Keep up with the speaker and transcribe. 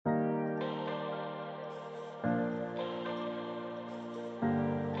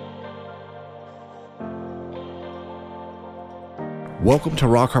Welcome to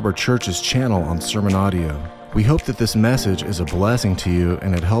Rock Harbor Church's channel on Sermon Audio. We hope that this message is a blessing to you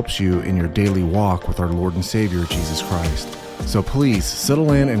and it helps you in your daily walk with our Lord and Savior, Jesus Christ. So please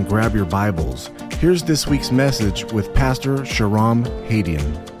settle in and grab your Bibles. Here's this week's message with Pastor Shahram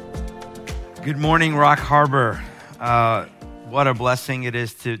Hadian. Good morning, Rock Harbor. What a blessing it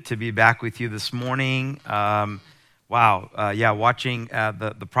is to be back with you this morning. Watching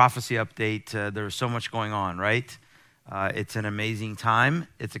the prophecy update, there's so much going on, right? It's an amazing time.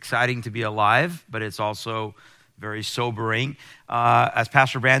 It's exciting to be alive, but it's also very sobering. As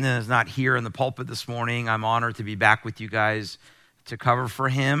Pastor Brandon is not here in the pulpit this morning, I'm honored to be back with you guys to cover for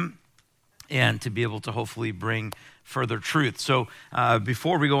him and to be able to hopefully bring further truth. So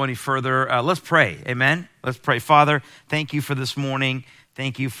before we go any further, let's pray. Amen? Let's pray. Father, thank you for this morning.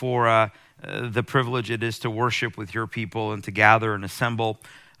 Thank you for the privilege it is to worship with your people and to gather and assemble.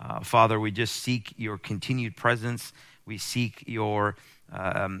 Father, we just seek your continued presence. We seek your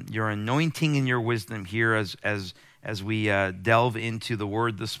anointing and your wisdom here as we delve into the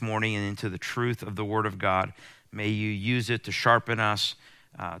word this morning and into the truth of the word of God. May you use it to sharpen us,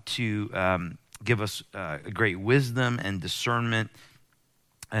 to give us great wisdom and discernment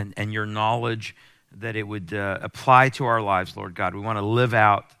and your knowledge, that it would apply to our lives, Lord God. We want to live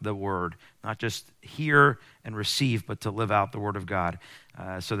out the word, not just hear and receive, but to live out the word of God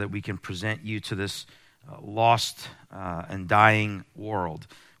so that we can present you to this lost and dying world.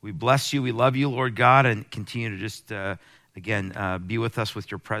 We bless you. We love you, Lord God, and continue to just, be with us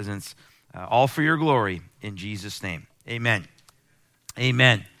with your presence, all for your glory, in Jesus' name. Amen.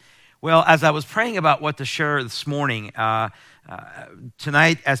 Amen. Well, as I was praying about what to share this morning,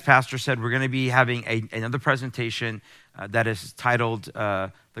 tonight, as Pastor said, we're going to be having another presentation that is titled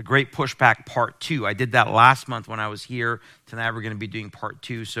The Great Pushback Part 2. I did that last month when I was here. Tonight we're going to be doing Part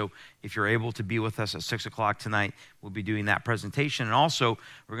 2. So if you're able to be with us at 6 o'clock tonight, we'll be doing that presentation. And also,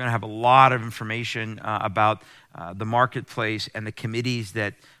 we're going to have a lot of information about the marketplace and the committees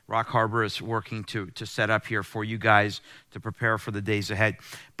that Rock Harbor is working to set up here for you guys to prepare for the days ahead.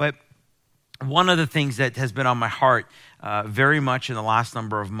 But one of the things that has been on my heart very much in the last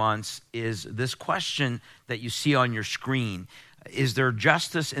number of months is this question that you see on your screen. Is there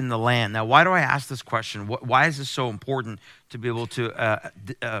justice in the land? Now, why do I ask this question? Why is this so important to be able to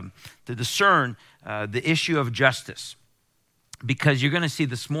discern the issue of justice? Because you're going to see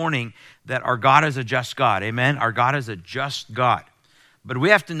this morning that our God is a just God. Amen? Our God is a just God. But we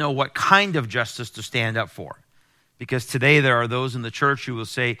have to know what kind of justice to stand up for. Because today there are those in the church who will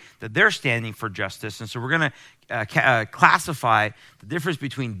say that they're standing for justice. And so we're going to classify the difference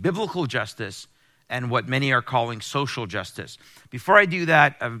between biblical justice and what many are calling social justice. Before I do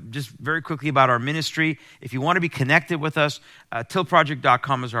that, just very quickly about our ministry. If you want to be connected with us,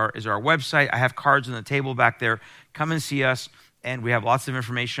 tillproject.com is our website. I have cards on the table back there. Come and see us. And we have lots of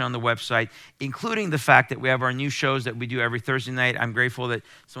information on the website, including the fact that we have our new shows that we do every Thursday night. I'm grateful that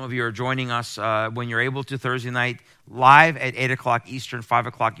some of you are joining us when you're able to Thursday night, live at 8 o'clock Eastern, 5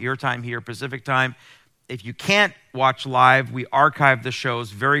 o'clock your time here, Pacific time. If you can't watch live, we archive the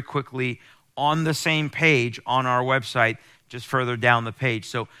shows very quickly on the same page on our website, just further down the page.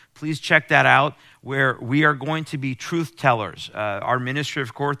 So please check that out, where we are going to be truth tellers. Our ministry,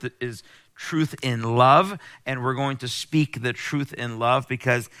 of course, is truth in love, and we're going to speak the truth in love,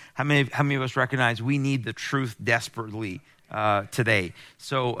 because how many of us recognize we need the truth desperately today?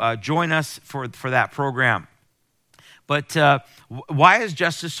 So join us for that program. But why is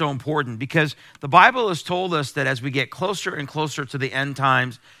justice so important? Because the Bible has told us that as we get closer and closer to the end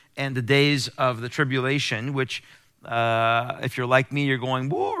times and the days of the tribulation, which if you're like me, you're going,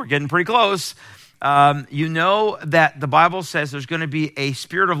 whoa, we're getting pretty close. You know that the Bible says there's going to be a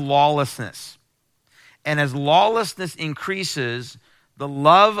spirit of lawlessness. And as lawlessness increases, the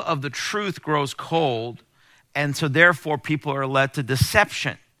love of the truth grows cold. And so therefore people are led to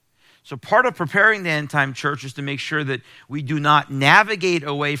deception. So part of preparing the end time church is to make sure that we do not navigate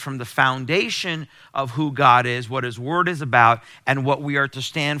away from the foundation of who God is, what his word is about, and what we are to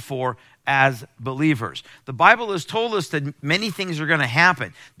stand for as believers. The Bible has told us that many things are going to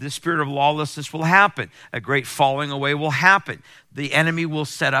happen. The spirit of lawlessness will happen. A great falling away will happen. The enemy will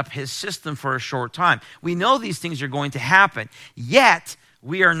set up his system for a short time. We know these things are going to happen, yet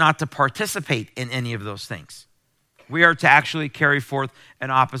we are not to participate in any of those things. We are to actually carry forth an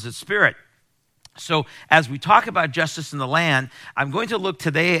opposite spirit. So as we talk about justice in the land, I'm going to look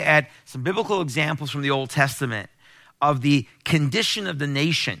today at some biblical examples from the Old Testament of the condition of the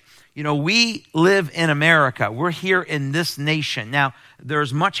nation. You know, we live in America. We're here in this nation. Now,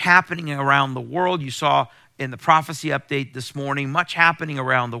 there's much happening around the world. You saw in the prophecy update this morning, much happening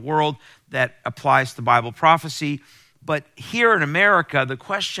around the world that applies to Bible prophecy. But here in America, the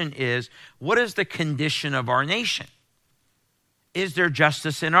question is, what is the condition of our nation? Is there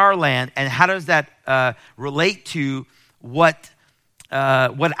justice in our land? And how does that relate to what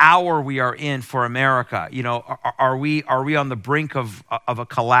hour we are in for America? You know, are we on the brink of a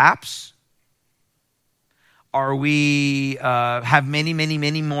collapse? Are we have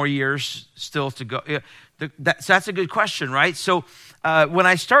many more years still to go? So that's a good question, right? So when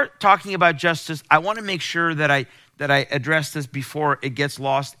I start talking about justice, I want to make sure that I address this before it gets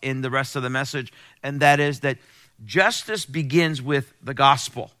lost in the rest of the message, and that is that justice begins with the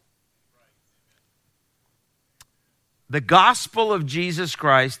gospel. The gospel of Jesus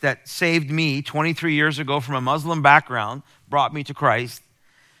Christ that saved me 23 years ago from a Muslim background, brought me to Christ,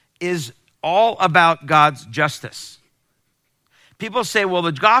 is all about God's justice. People say, well,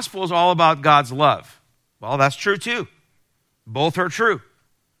 the gospel is all about God's love. Well, that's true too. Both are true,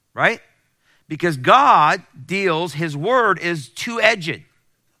 right? Because God deals, his word is two-edged,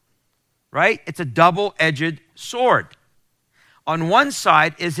 right? It's a double-edged sword. On one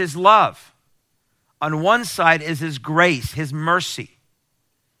side is his love. On one side is his grace, his mercy.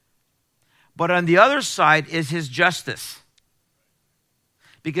 But on the other side is his justice.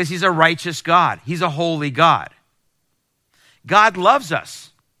 Because he's a righteous God. He's a holy God. God loves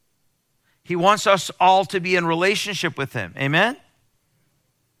us. He wants us all to be in relationship with him. Amen?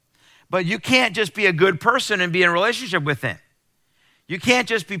 But you can't just be a good person and be in relationship with him. You can't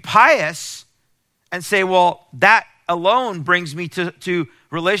just be pious and say, well, that alone brings me to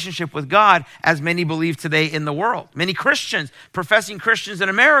relationship with God, as many believe today in the world. Many Christians, professing Christians in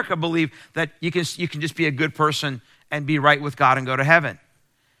America, believe that you can just be a good person and be right with God and go to heaven.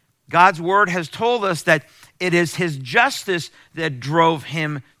 God's word has told us that it is his justice that drove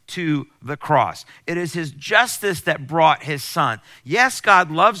him to the cross. It is his justice that brought his son. Yes, God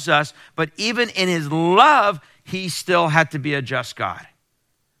loves us, but even in his love, he still had to be a just God.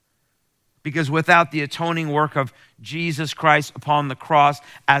 Because without the atoning work of Jesus Christ upon the cross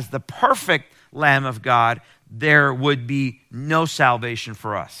as the perfect Lamb of God, there would be no salvation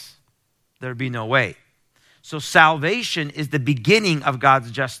for us. There would be no way. So salvation is the beginning of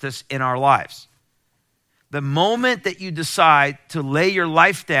God's justice in our lives. The moment that you decide to lay your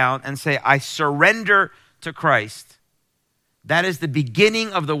life down and say, I surrender to Christ, that is the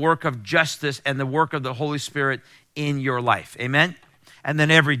beginning of the work of justice and the work of the Holy Spirit in your life. Amen? And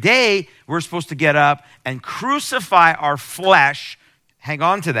then every day, we're supposed to get up and crucify our flesh. Hang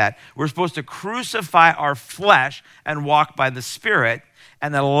on to that. We're supposed to crucify our flesh and walk by the Spirit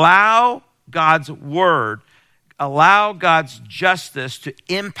and allow God's word, allow God's justice to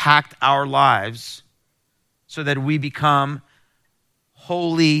impact our lives so that we become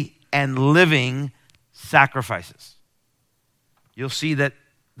holy and living sacrifices. You'll see that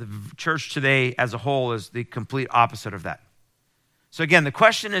the church today as a whole is the complete opposite of that. So again, the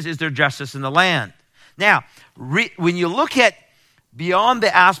question is there justice in the land? Now, when you look at beyond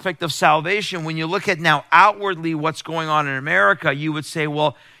the aspect of salvation, when you look at now outwardly what's going on in America, you would say,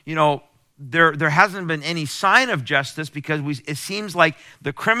 well, you know, there hasn't been any sign of justice because it seems like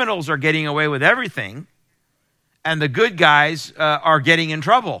the criminals are getting away with everything and the good guys are getting in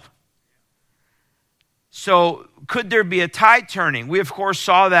trouble. So could there be a tide turning? We, of course,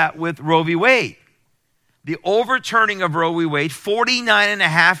 saw that with Roe v. Wade. The overturning of Roe v. Wade, 49 and a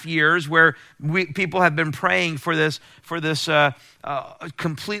half years where people have been praying for this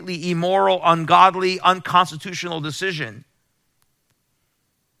completely immoral, ungodly, unconstitutional decision.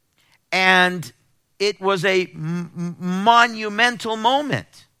 And it was a monumental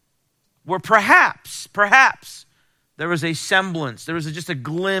moment where perhaps there was a semblance, there was just a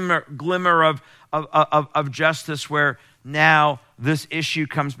glimmer of justice where now this issue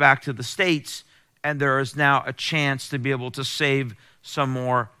comes back to the states and there is now a chance to be able to save some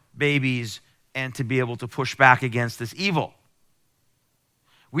more babies and to be able to push back against this evil.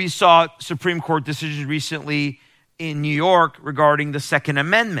 We saw Supreme Court decisions recently in New York regarding the Second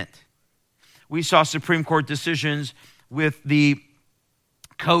Amendment. We saw Supreme Court decisions with the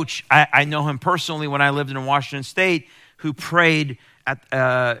coach, I know him personally when I lived in Washington State, who prayed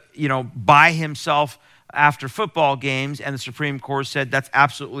by himself after football games, and the Supreme Court said that's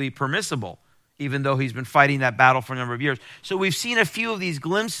absolutely permissible, even though he's been fighting that battle for a number of years. So we've seen a few of these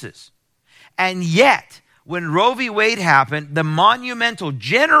glimpses. And yet, when Roe v. Wade happened, the monumental,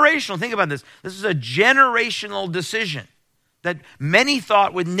 generational, think about this, this is a generational decision that many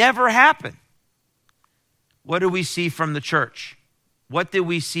thought would never happen. What do we see from the church? What do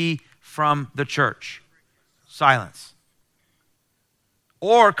we see from the church? Silence.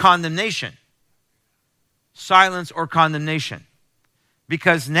 Or condemnation. Silence or condemnation.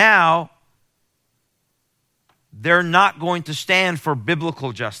 Because now they're not going to stand for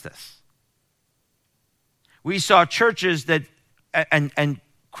biblical justice. We saw churches that and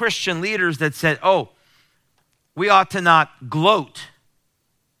Christian leaders that said, oh, we ought to not gloat.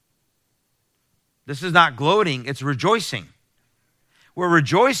 This is not gloating, it's rejoicing. We're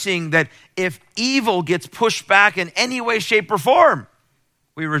rejoicing that if evil gets pushed back in any way, shape, or form,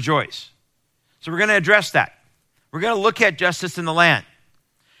 we rejoice. So we're going to address that. We're going to look at justice in the land.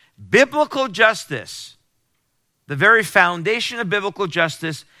 Biblical justice, the very foundation of biblical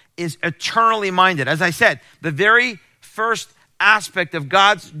justice, is eternally minded. As I said, the very first aspect of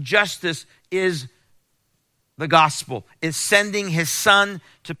God's justice is the gospel, is sending his son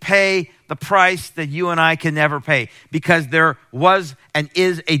to pay the price that you and I can never pay, because there was and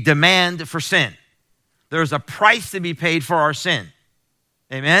is a demand for sin. There's a price to be paid for our sin.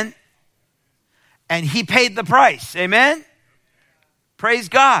 Amen? And he paid the price. Amen? Praise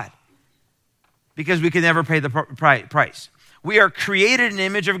God. Because we can never pay the price. We are created in the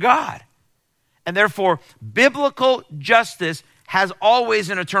image of God. And therefore, biblical justice has always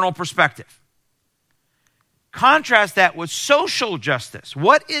an eternal perspective. Contrast that with social justice.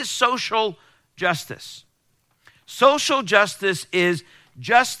 What is social justice? Social justice is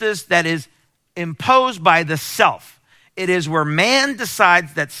justice that is imposed by the self. It is where man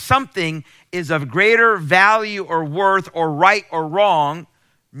decides that something is of greater value or worth or right or wrong,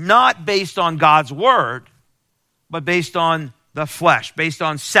 not based on God's word, but based on the flesh, based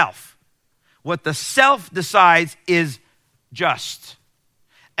on self. What the self decides is just.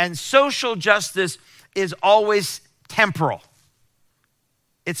 And social justice is always temporal.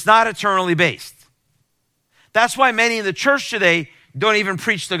 It's not eternally based. That's why many in the church today don't even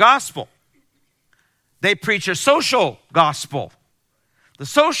preach the gospel. They preach a social gospel. The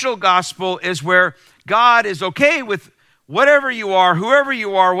social gospel is where God is okay with whatever you are, whoever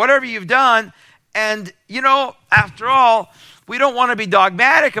you are, whatever you've done. And, after all, we don't want to be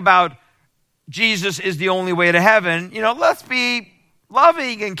dogmatic about Jesus is the only way to heaven. Let's be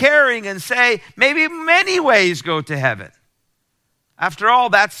loving and caring and say maybe many ways go to heaven. After all,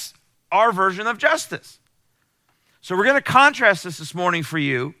 that's our version of justice. So we're going to contrast this morning for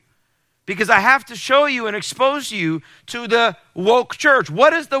you, because I have to show you and expose you to the woke church.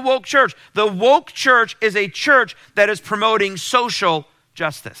 What is the woke church? The woke church is a church that is promoting social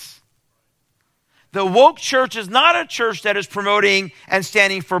justice. The woke church is not a church that is promoting and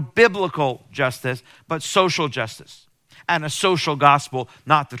standing for biblical justice, but social justice and a social gospel,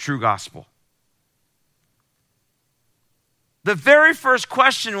 not the true gospel. The very first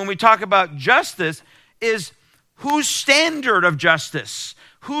question when we talk about justice is, whose standard of justice?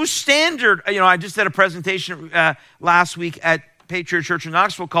 Whose standard? I just did a presentation last week at Patriot Church in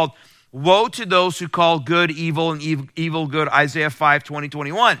Knoxville called Woe to Those Who Call Good Evil and Evil Good, Isaiah 5, 20,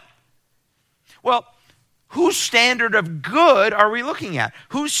 21. Well, whose standard of good are we looking at?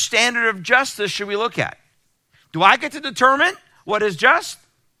 Whose standard of justice should we look at? Do I get to determine what is just?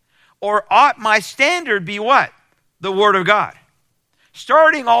 Or ought my standard be what? The Word of God.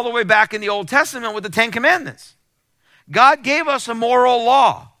 Starting all the way back in the Old Testament with the Ten Commandments. God gave us a moral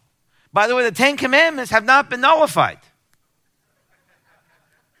law. By the way, the Ten Commandments have not been nullified.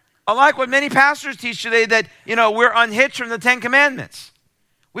 Unlike what many pastors teach today that, we're unhitched from the Ten Commandments.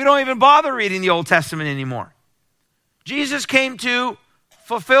 We don't even bother reading the Old Testament anymore. Jesus came to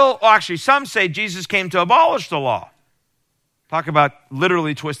fulfill, some say Jesus came to abolish the law. Talk about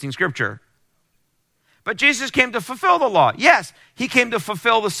literally twisting Scripture. But Jesus came to fulfill the law. Yes, he came to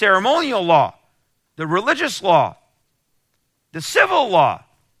fulfill the ceremonial law, the religious law, the civil law.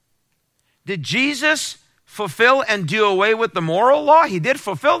 Did Jesus fulfill and do away with the moral law? He did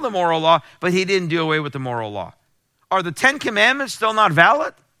fulfill the moral law, but he didn't do away with the moral law. Are the 10 Commandments still not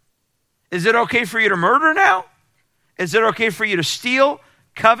valid? Is it okay for you to murder now? Is it okay for you to steal,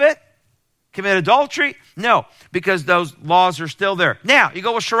 covet, commit adultery? No, because those laws are still there. Now, you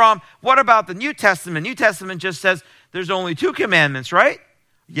go with Sharam, what about the New Testament? New Testament just says there's only 2 commandments, right?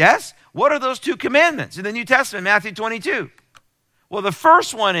 Yes. What are those 2 commandments in the New Testament, Matthew 22? Well, the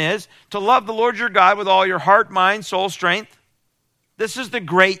first one is to love the Lord your God with all your heart, mind, soul, strength. This is the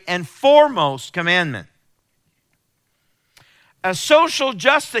great and foremost commandment. A social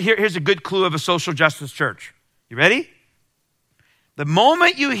justice, here's a good clue of a social justice church. You ready? The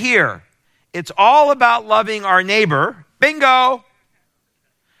moment you hear it's all about loving our neighbor, bingo,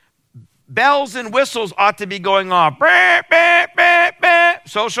 bells and whistles ought to be going off. Bah, bah, bah, bah.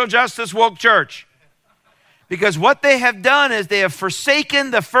 Social justice woke church. Because what they have done is they have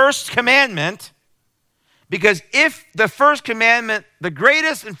forsaken the first commandment. Because if the first commandment, the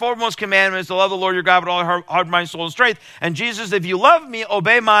greatest and foremost commandment is to love the Lord your God with all your heart, mind, soul, and strength. And Jesus, if you love me,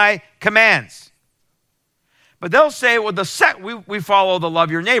 obey my commands. But they'll say, well, we follow the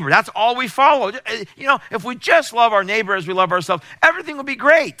love your neighbor. That's all we follow. You know, if we just love our neighbor as we love ourselves, everything will be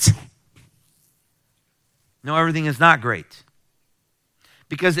great. No, everything is not great.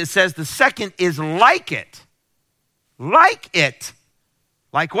 Because it says the second is like it. Like it.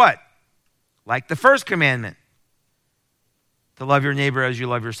 Like what? Like the first commandment. To love your neighbor as you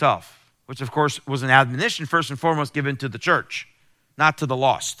love yourself. Which, of course, was an admonition first and foremost given to the church, not to the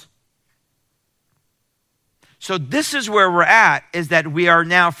lost. So this is where we're at, is that we are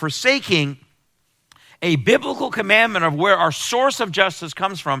now forsaking a biblical commandment of where our source of justice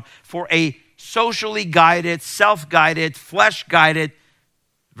comes from for a socially guided, self-guided, flesh-guided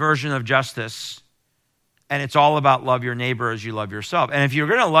version of justice. And it's all about love your neighbor as you love yourself. And if you're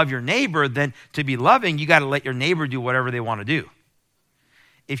going to love your neighbor, then to be loving, you got to let your neighbor do whatever they want to do.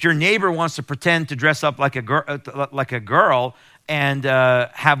 If your neighbor wants to pretend to dress up like a girl and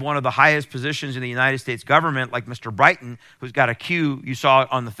have one of the highest positions in the United States government, like Mr. Brighton, who's got a Q, you saw it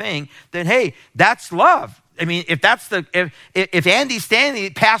on the thing, then hey, that's love. I mean, if Andy Stanley,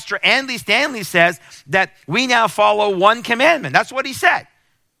 Pastor Andy Stanley says that we now follow one commandment, that's what he said.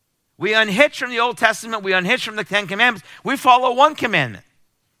 We unhitch from the Old Testament, we unhitch from the Ten Commandments, we follow one commandment.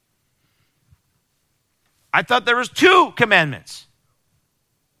 I thought there was two commandments.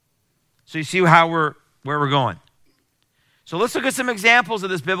 So you see where we're going. So let's look at some examples of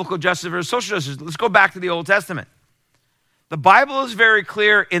this biblical justice versus social justice. Let's go back to the Old Testament. The Bible is very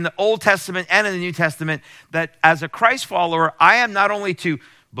clear in the Old Testament and in the New Testament that as a Christ follower, I am not only to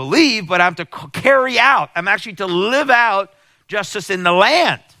believe, but I'm to carry out. I'm actually to live out justice in the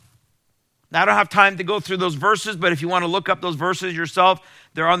land. Now, I don't have time to go through those verses, but if you want to look up those verses yourself,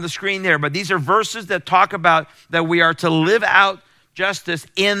 they're on the screen there. But these are verses that talk about that we are to live out justice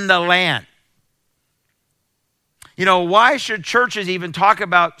in the land. You know, why should churches even talk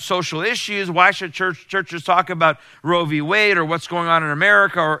about social issues? Why should churches talk about Roe v. Wade or what's going on in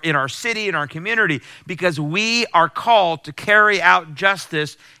America or in our city, in our community? Because we are called to carry out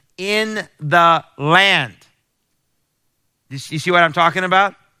justice in the land. You see what I'm talking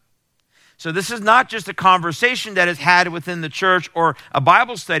about? So this is not just a conversation that is had within the church or a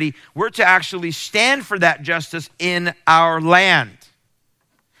Bible study. We're to actually stand for that justice in our land.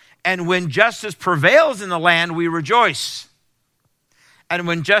 And when justice prevails in the land, we rejoice. And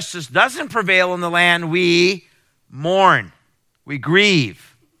when justice doesn't prevail in the land, we mourn. We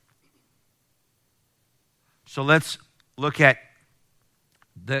grieve. So let's look at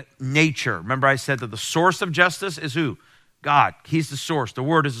the nature. Remember I said that the source of justice is who? God. He's the source. The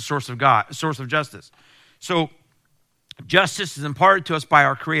Word is the source of God, source of justice. So justice is imparted to us by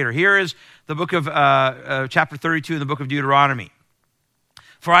our Creator. Here is the book of chapter 32 in the book of Deuteronomy.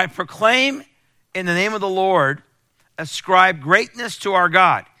 For I proclaim in the name of the Lord, ascribe greatness to our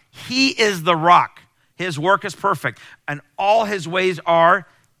God. He is the rock. His work is perfect, and all his ways are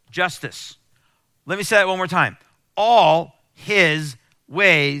justice. Let me say that one more time. All his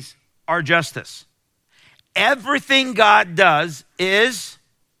ways are justice. Everything God does is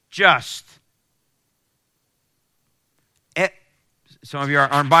just. Some of you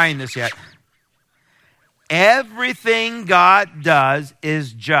aren't buying this yet. Everything God does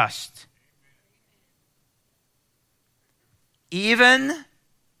is just. Even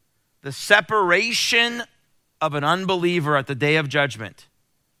the separation of an unbeliever at the day of judgment.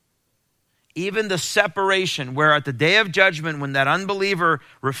 Even the separation where at the day of judgment, when that unbeliever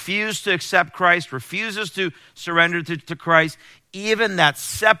refused to accept Christ, refuses to surrender to Christ, even that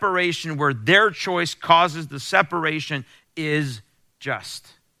separation where their choice causes the separation is just.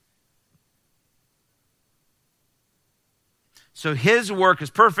 So his work is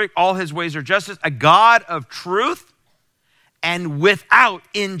perfect. All his ways are justice. A God of truth and without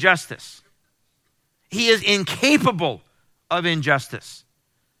injustice. He is incapable of injustice.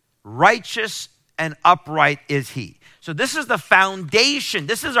 Righteous and upright is he. So this is the foundation.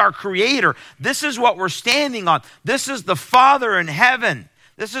 This is our Creator. This is what we're standing on. This is the Father in heaven.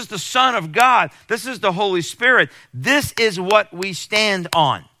 This is the Son of God. This is the Holy Spirit. This is what we stand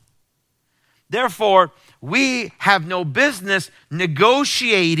on. Therefore, we have no business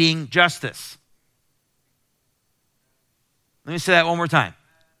negotiating justice. Let me say that one more time.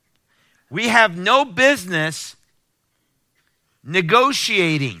 We have no business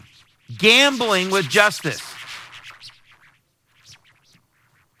negotiating, gambling with justice.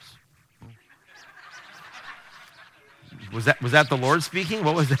 Was that the Lord speaking?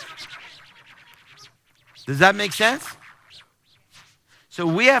 What was that? Does that make sense? So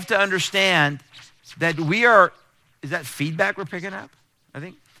we have to understand that we are, is that feedback we're picking up? I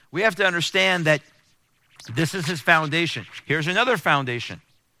think. We have to understand that this is his foundation. Here's another foundation.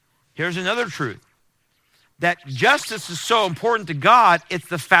 Here's another truth. that justice is so important to God, it's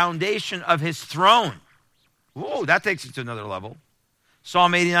the foundation of his throne. Whoa, that takes it to another level.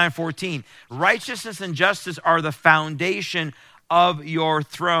 Psalm 89:14. Righteousness and justice are the foundation of your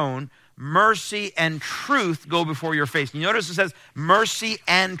throne. Mercy and truth go before your face. You notice it says mercy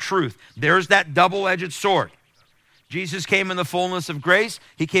and truth. There's that double-edged sword. Jesus came in the fullness of grace.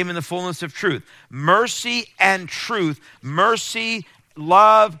 He came in the fullness of truth. Mercy and truth. Mercy,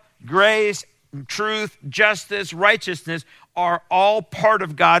 love, grace, truth, justice, righteousness are all part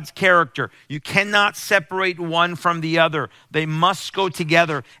of God's character. You cannot separate one from the other. They must go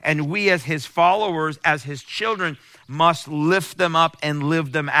together. And we as his followers, as his children, must lift them up and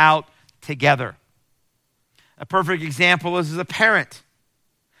live them out together. A perfect example is as a parent.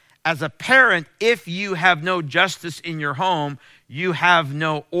 As a parent, if you have no justice in your home, you have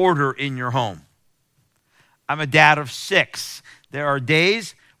no order in your home. I'm a dad of 6. There are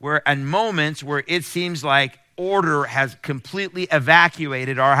days and moments where it seems like order has completely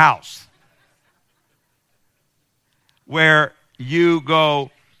evacuated our house. Where you go,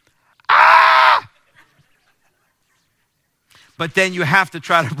 ah! But then you have to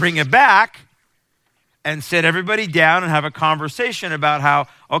try to bring it back and sit everybody down and have a conversation about how,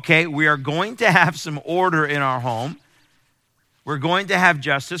 okay, we are going to have some order in our home. We're going to have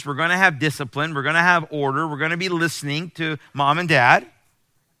justice. We're going to have discipline. We're going to have order. We're going to be listening to mom and dad.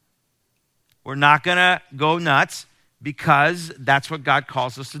 We're not going to go nuts because that's what God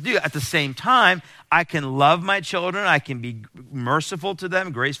calls us to do. At the same time, I can love my children. I can be merciful to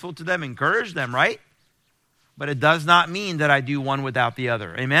them, graceful to them, encourage them, right? But it does not mean that I do one without the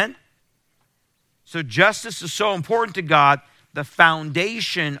other. Amen? So justice is so important to God. The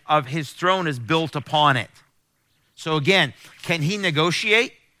foundation of his throne is built upon it. So again, can he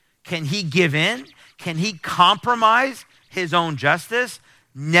negotiate? Can he give in? Can he compromise his own justice?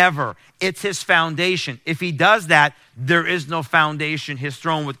 Never. It's his foundation. If he does that, there is no foundation. His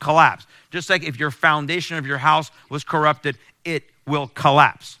throne would collapse. Just like if your foundation of your house was corrupted, it will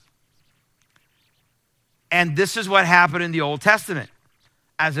collapse. And this is what happened in the Old Testament.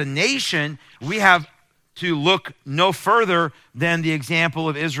 As a nation, we have to look no further than the example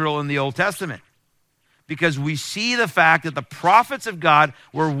of Israel in the Old Testament. Because we see the fact that the prophets of God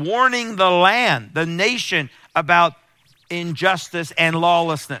were warning the land, the nation, about injustice and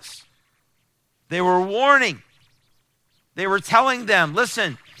lawlessness. They were warning. They were telling them,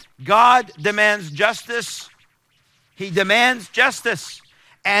 listen, God demands justice. He demands justice.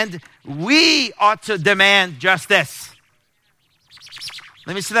 And we ought to demand justice.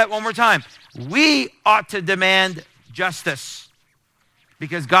 Let me say that one more time. We ought to demand justice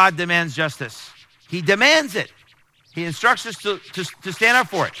because God demands justice. He demands it. He instructs us to stand up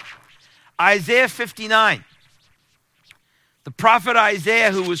for it. Isaiah 59. The prophet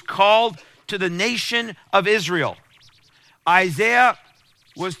Isaiah, who was called to the nation of Israel. Isaiah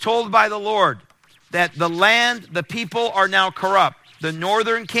was told by the Lord that the land, the people are now corrupt. The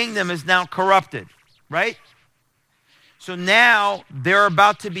northern kingdom is now corrupted, right? So now they're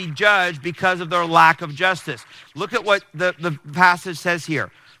about to be judged because of their lack of justice. Look at what the passage says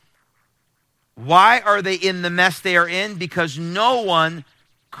here. Why are they in the mess they are in? Because no one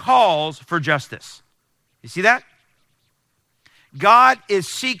calls for justice. You see that? God is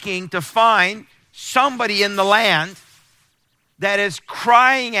seeking to find somebody in the land that is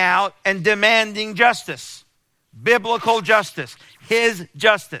crying out and demanding justice. Biblical justice. His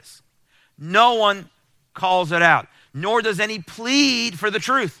justice. No one calls it out. Nor does any plead for the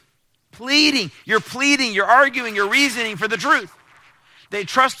truth. Pleading, you're arguing, you're reasoning for the truth. They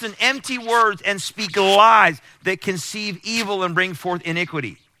trust in empty words and speak lies that conceive evil and bring forth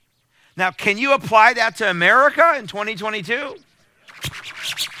iniquity. Now, can you apply that to America in 2022?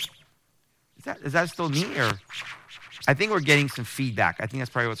 Is that still me? Or I think we're getting some feedback. I think that's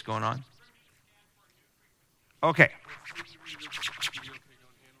probably what's going on. Okay.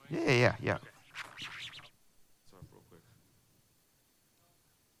 Yeah.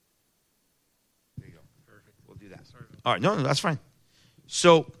 All right, no, that's fine.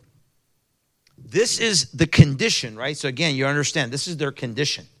 So this is the condition, right? So again, you understand, this is their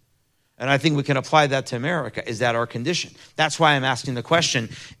condition. And I think we can apply that to America. Is that our condition? That's why I'm asking the question,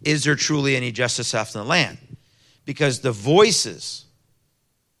 is there truly any justice left in the land? Because the voices,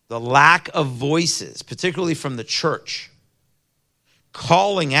 the lack of voices, particularly from the church,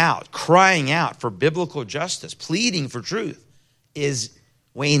 calling out, crying out for biblical justice, pleading for truth, is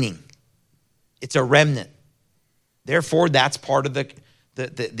waning. It's a remnant. Therefore, that's part of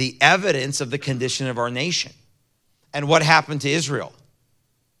the evidence of the condition of our nation. And what happened to Israel?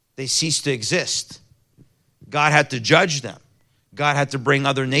 They ceased to exist. God had to judge them. God had to bring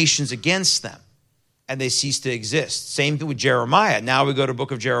other nations against them. and they cease to exist. Same thing with Jeremiah. Now we go to the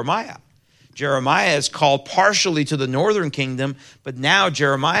book of Jeremiah. Jeremiah is called partially to the northern kingdom, but now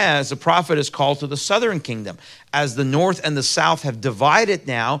Jeremiah as a prophet is called to the southern kingdom. As the north and the south have divided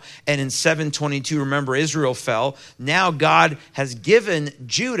now, and in 722, remember, Israel fell. Now God has given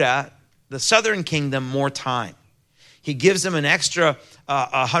Judah, the southern kingdom, more time. He gives them an extra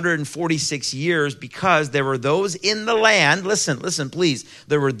 146 years because there were those in the land, listen, please.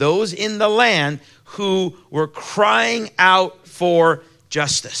 There were those in the land who were crying out for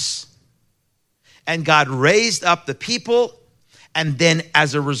justice. And God raised up the people, and then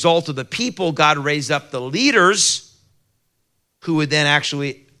as a result of the people, God raised up the leaders who would then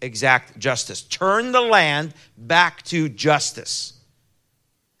actually exact justice, turn the land back to justice.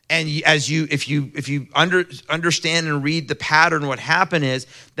 And if you understand and read the pattern, what happened is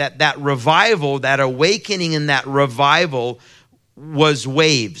that revival, that awakening in that revival was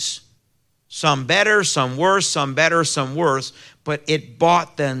waves. Some better, some worse, some better, some worse, but it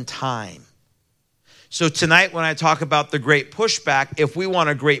bought them time. So tonight when I talk about the great pushback, if we want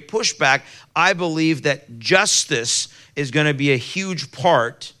a great pushback, I believe that justice is going to be a huge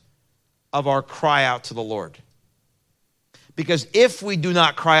part of our cry out to the Lord. Because if we do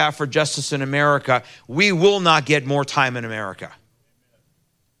not cry out for justice in America, we will not get more time in America.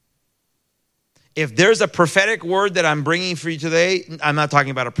 If there's a prophetic word that I'm bringing for you today, I'm not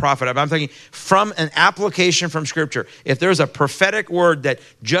talking about a prophet, I'm talking from an application from Scripture. If there's a prophetic word that,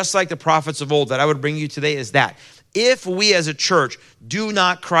 just like the prophets of old, that I would bring you today is that. If we as a church do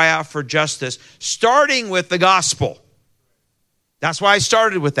not cry out for justice, starting with the gospel. That's why I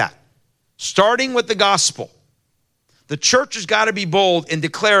started with that. Starting with the gospel. The church has got to be bold in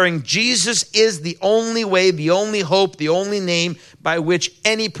declaring Jesus is the only way, the only hope, the only name by which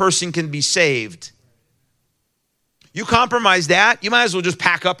any person can be saved. You compromise that, you might as well just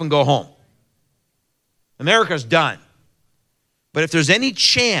pack up and go home. America's done. But if there's any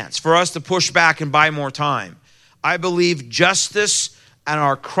chance for us to push back and buy more time, I believe justice and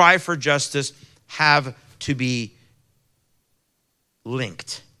our cry for justice have to be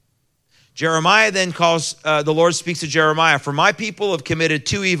linked. Jeremiah then calls, the Lord speaks to Jeremiah, "For my people have committed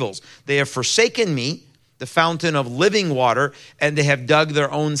two evils. They have forsaken me, the fountain of living water, and they have dug their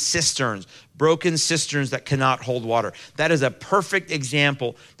own cisterns, broken cisterns that cannot hold water." That is a perfect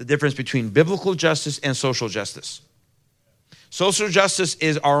example, the difference between biblical justice and social justice. Social justice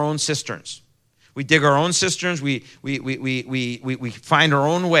is our own cisterns. We dig our own cisterns, we find our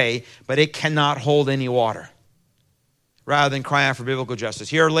own way, but it cannot hold any water. Rather than crying out for biblical justice.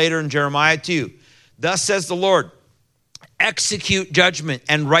 Here later in Jeremiah 2, "Thus says the Lord, execute judgment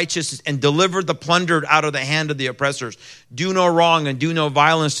and righteousness and deliver the plundered out of the hand of the oppressors. Do no wrong and do no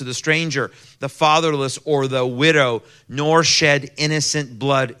violence to the stranger, the fatherless, or the widow, nor shed innocent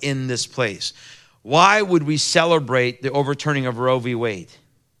blood in this place." Why would we celebrate the overturning of Roe v. Wade?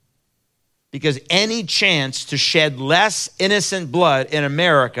 Because any chance to shed less innocent blood in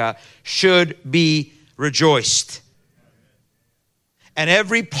America should be rejoiced. And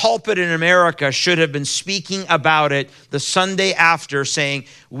every pulpit in America should have been speaking about it the Sunday after, saying,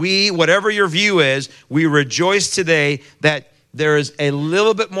 whatever your view is, we rejoice today that there is a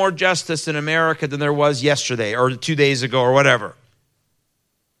little bit more justice in America than there was yesterday or 2 days ago or whatever.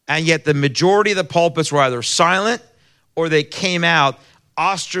 And yet the majority of the pulpits were either silent or they came out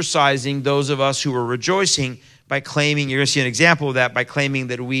ostracizing those of us who were rejoicing by claiming, you're going to see an example of that, by claiming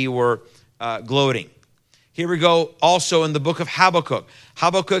that we were gloating. Here we go also in the book of Habakkuk.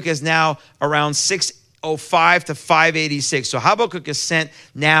 Habakkuk is now around 605 to 586. So Habakkuk is sent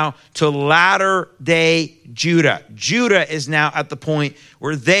now to latter day Judah. Judah is now at the point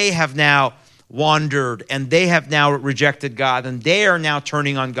where they have now wandered and they have now rejected God and they are now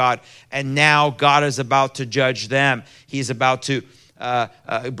turning on God. And now God is about to judge them. He's about to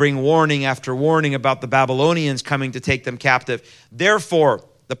bring warning after warning about the Babylonians coming to take them captive. Therefore,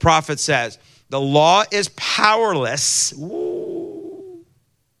 the prophet says, the law is powerless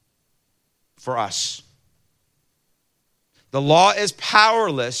for us. The law is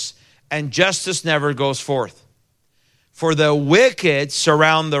powerless and justice never goes forth. For the wicked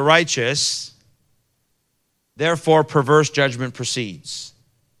surround the righteous, therefore perverse judgment proceeds.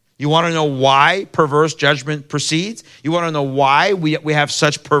 You want to know why perverse judgment proceeds? You want to know why we have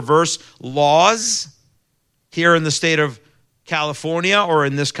such perverse laws here in the state of California or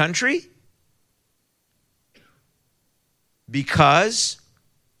in this country? Because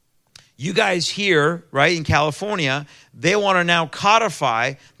you guys here, right, in California, they want to now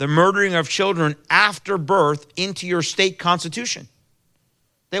codify the murdering of children after birth into your state constitution.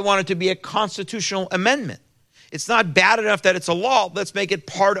 They want it to be a constitutional amendment. It's not bad enough that it's a law. Let's make it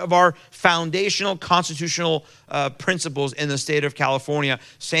part of our foundational constitutional principles in the state of California.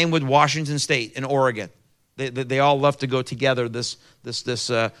 Same with Washington State and Oregon. They all love to go together, this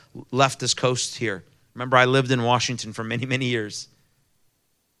leftist coast here. Remember, I lived in Washington for many, many years.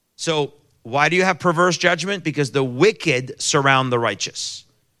 So why do you have perverse judgment? Because the wicked surround the righteous.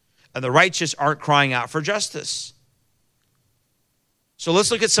 And the righteous aren't crying out for justice. So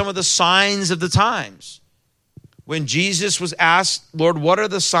let's look at some of the signs of the times. When Jesus was asked, Lord, what are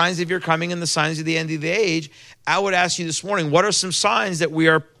the signs of your coming and the signs of the end of the age? I would ask you this morning, what are some signs that we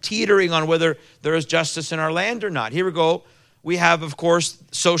are teetering on whether there is justice in our land or not? Here we go. We have, of course,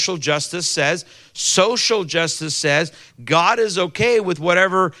 social justice says God is okay with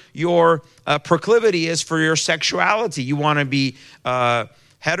whatever your proclivity is for your sexuality. You want to be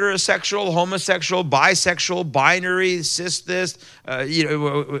heterosexual, homosexual, bisexual, binary, cis this. I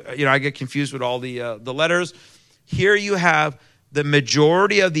get confused with all the letters. Here you have the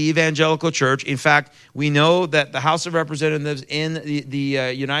majority of the evangelical church. In fact, we know that the House of Representatives in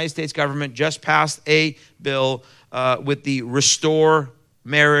the United States government just passed a bill with the Restore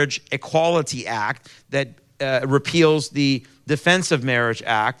Marriage Equality Act that repeals the Defense of Marriage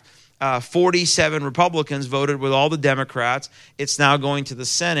Act. 47 Republicans voted with all the Democrats. It's now going to the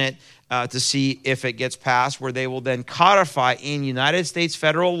Senate to see if it gets passed, where they will then codify in United States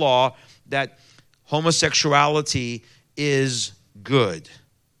federal law that homosexuality is good.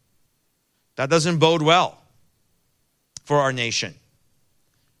 That doesn't bode well for our nation.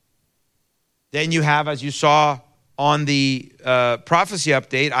 Then you have, as you saw on the prophecy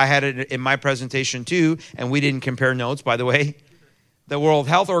update, I had it in my presentation too, and we didn't compare notes, by the way, the World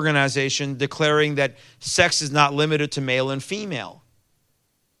Health Organization declaring that sex is not limited to male and female.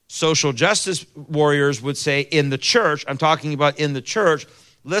 Social justice warriors would say in the church, I'm talking about in the church,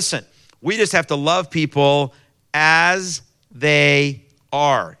 listen, we just have to love people as they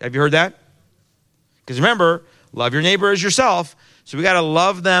are. Have you heard that? Because remember, love your neighbor as yourself. So we got to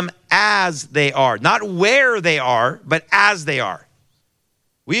love them as they are. Not where they are, but as they are.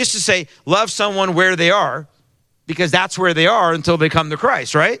 We used to say, love someone where they are, because that's where they are until they come to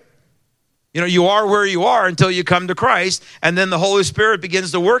Christ, right? You are where you are until you come to Christ, and then the Holy Spirit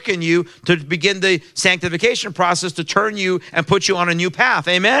begins to work in you to begin the sanctification process to turn you and put you on a new path.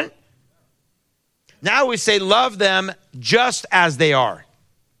 Amen? Now we say love them just as they are.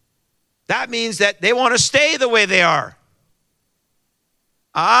 That means that they want to stay the way they are.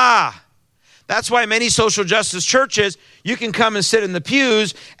 That's why many social justice churches, you can come and sit in the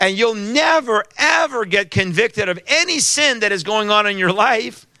pews and you'll never, ever get convicted of any sin that is going on in your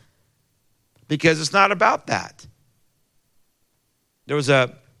life, because it's not about that. There was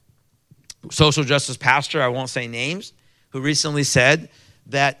a social justice pastor, I won't say names, who recently said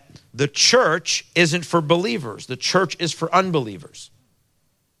that the church isn't for believers. The church is for unbelievers.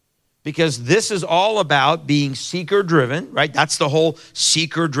 Because this is all about being seeker-driven, right? That's the whole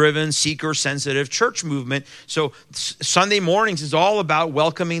seeker-driven, seeker-sensitive church movement. So Sunday mornings is all about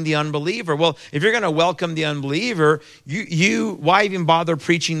welcoming the unbeliever. Well, if you're going to welcome the unbeliever, you why even bother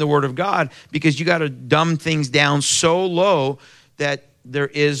preaching the Word of God? Because you got to dumb things down so low that there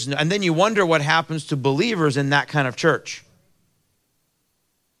is, and then you wonder what happens to believers in that kind of church.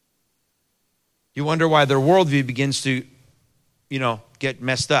 You wonder why their worldview begins to, get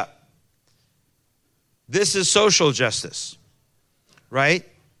messed up. This is social justice, right?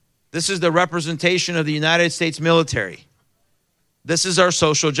 This is the representation of the United States military. This is our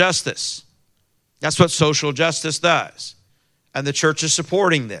social justice. That's what social justice does. And the church is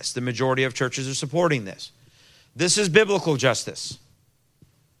supporting this. The majority of churches are supporting this. This is biblical justice.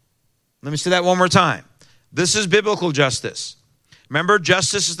 Let me say that one more time. This is biblical justice. Remember,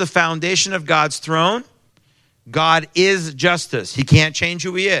 justice is the foundation of God's throne. God is justice. He can't change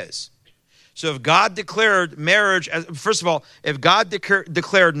who he is. So if God declared marriage, first of all, if God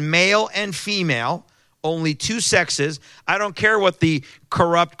declared male and female, only two sexes, I don't care what the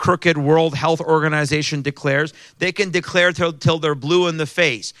corrupt, crooked World Health Organization declares. They can declare till they're blue in the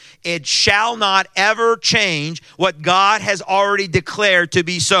face. It shall not ever change what God has already declared to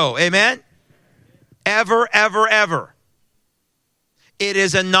be so. Amen? Ever, ever, ever. It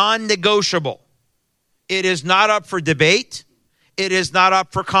is a non-negotiable. It is not up for debate. It is not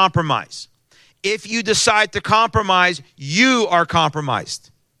up for compromise. If you decide to compromise, you are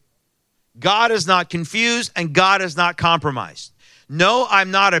compromised. God is not confused and God is not compromised. No, I'm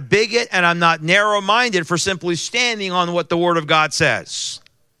not a bigot and I'm not narrow-minded for simply standing on what the Word of God says.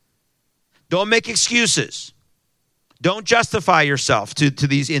 Don't make excuses. Don't justify yourself to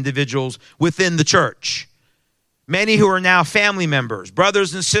these individuals within the church. Many who are now family members,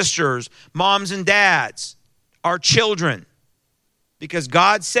 brothers and sisters, moms and dads, our children. Because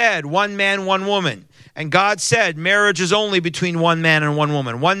God said, one man, one woman. And God said, marriage is only between one man and one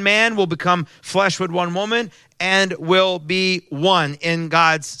woman. One man will become flesh with one woman and will be one in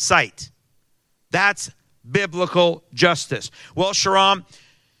God's sight. That's biblical justice. Well, Sharam,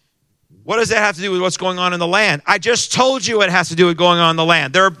 what does that have to do with what's going on in the land? I just told you it has to do with going on in the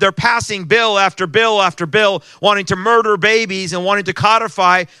land. They're passing bill after bill after bill, wanting to murder babies and wanting to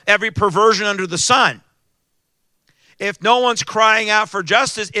codify every perversion under the sun. If no one's crying out for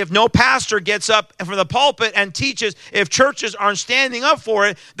justice, if no pastor gets up from the pulpit and teaches, if churches aren't standing up for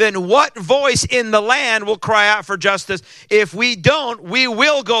it, then what voice in the land will cry out for justice? If we don't, we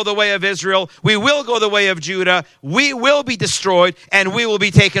will go the way of Israel. We will go the way of Judah. We will be destroyed, and we will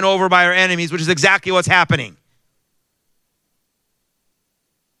be taken over by our enemies, which is exactly what's happening.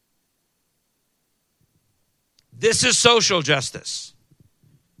 This is social justice.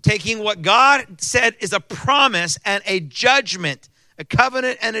 Taking what God said is a promise and a judgment, a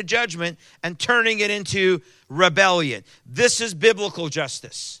covenant and a judgment, and turning it into rebellion. This is biblical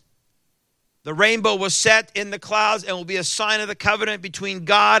justice. The rainbow was set in the clouds and will be a sign of the covenant between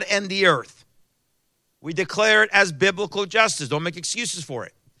God and the earth. We declare it as biblical justice. Don't make excuses for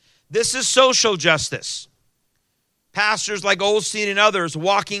it. This is social justice. Pastors like Osteen and others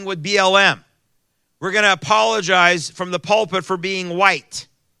walking with BLM. We're going to apologize from the pulpit for being white.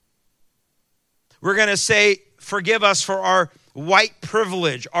 We're going to say, forgive us for our white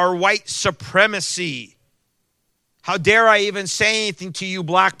privilege, our white supremacy. How dare I even say anything to you,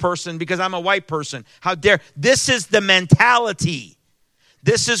 black person, because I'm a white person? How dare? This is the mentality.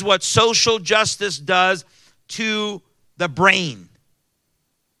 This is what social justice does to the brain.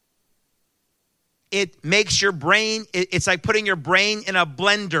 It makes your brain, it's like putting your brain in a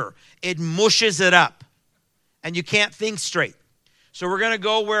blender. It mushes it up, and you can't think straight. So we're going to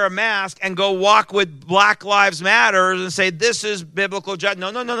go wear a mask and go walk with Black Lives Matter and say, this is biblical justice.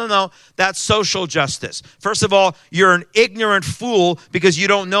 No. That's social justice. First of all, you're an ignorant fool because you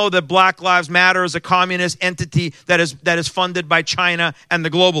don't know that Black Lives Matter is a communist entity that is funded by China and the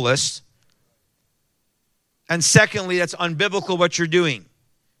globalists. And secondly, that's unbiblical what you're doing.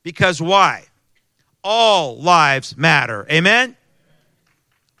 Because why? All lives matter. Amen?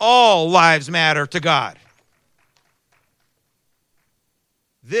 All lives matter to God.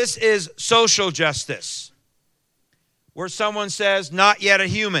 This is social justice, where someone says, not yet a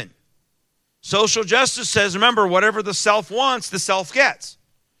human. Social justice says, remember, whatever the self wants, the self gets.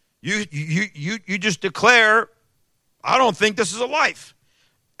 You just declare, I don't think this is a life.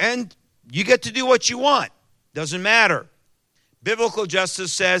 And you get to do what you want. Doesn't matter. Biblical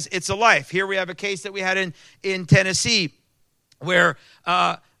justice says it's a life. Here we have a case that we had in Tennessee where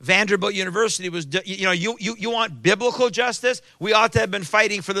Vanderbilt University was, you want biblical justice? We ought to have been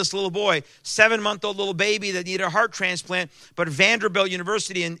fighting for this little boy, 7-month-old little baby that needed a heart transplant, but Vanderbilt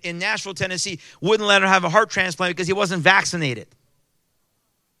University in Nashville, Tennessee, wouldn't let him have a heart transplant because he wasn't vaccinated.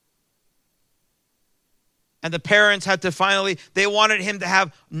 And the parents had to they wanted him to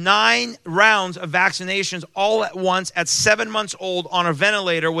have 9 rounds of vaccinations all at once at 7 months old on a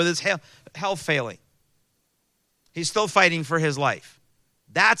ventilator with his health failing. He's still fighting for his life.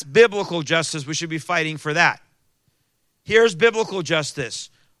 That's biblical justice. We should be fighting for that. Here's biblical justice.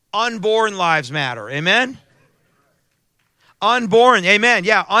 Unborn lives matter. Amen? Unborn. Amen.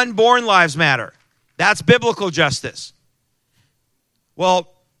 Yeah, unborn lives matter. That's biblical justice.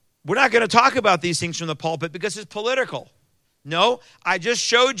 Well, we're not going to talk about these things from the pulpit because it's political. No, I just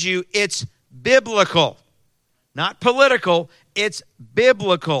showed you it's biblical. Not political, it's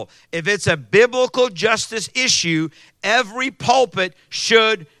biblical. If it's a biblical justice issue, every pulpit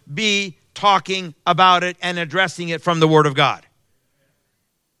should be talking about it and addressing it from the Word of God.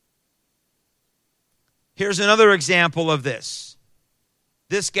 Here's another example of this.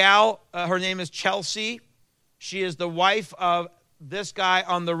 This gal, her name is Chelsea. She is the wife of this guy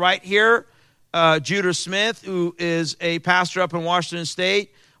on the right here, Judah Smith, who is a pastor up in Washington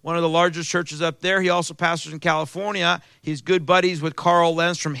State, one of the largest churches up there. He also pastors in California. He's good buddies with Carl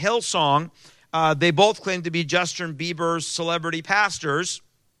Lentz from Hillsong. They both claim to be Justin Bieber's celebrity pastors.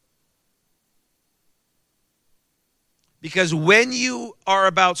 Because when you are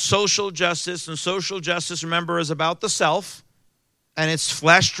about social justice, and social justice, remember, is about the self, and it's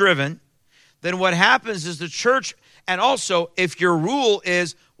flesh-driven, then what happens is the church, and also if your rule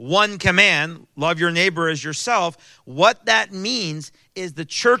is one command, love your neighbor as yourself, what that means is the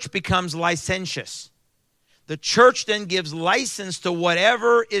church becomes licentious. The church then gives license to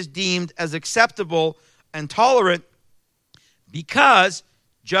whatever is deemed as acceptable and tolerant because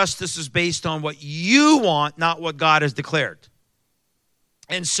justice is based on what you want, not what God has declared.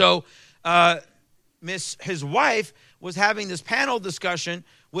 And so his wife was having this panel discussion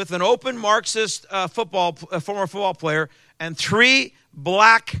with an open Marxist former football player and 3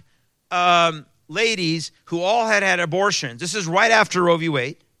 black ladies who all had abortions. This is right after Roe v.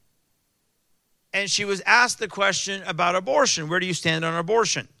 Wade. And she was asked the question about abortion. Where do you stand on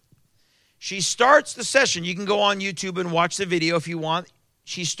abortion? She starts the session. You can go on YouTube and watch the video if you want.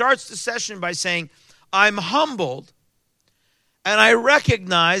 She starts the session by saying, I'm humbled, and I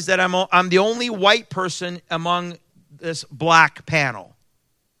recognize that I'm the only white person among this black panel.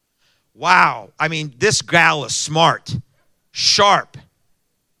 Wow. I mean, this gal is smart, sharp.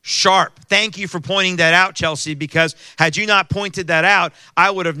 Thank you for pointing that out, Chelsea, because had you not pointed that out,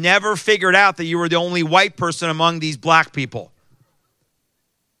 I would have never figured out that you were the only white person among these black people.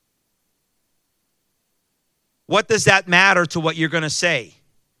 What does that matter to what you're going to say?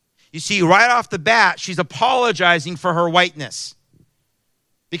 You see, right off the bat, she's apologizing for her whiteness.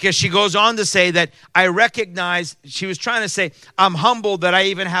 Because she goes on to say that I recognize, she was trying to say, I'm humbled that I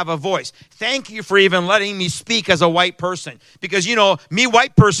even have a voice. Thank you for even letting me speak as a white person. Because, me,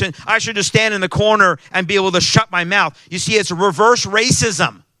 white person, I should just stand in the corner and be able to shut my mouth. You see, it's reverse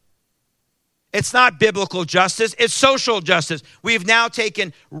racism. It's not biblical justice, it's social justice. We've now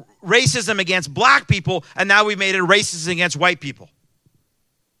taken racism against black people, and now we've made it racism against white people.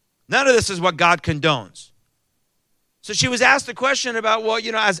 None of this is what God condones. So she was asked a question about, well,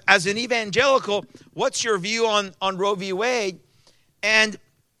 as an evangelical, what's your view on Roe v. Wade? And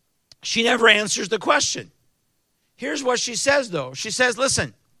she never answers the question. Here's what she says, though. She says,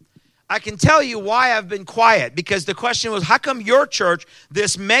 listen, I can tell you why I've been quiet, because the question was, how come your church,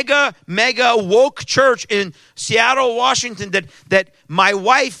 this mega woke church in Seattle, Washington, that my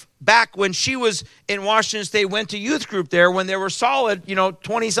wife, back when she was in Washington State, went to youth group there when they were solid,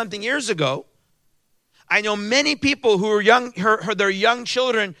 20-something years ago. I know many people who are young, their young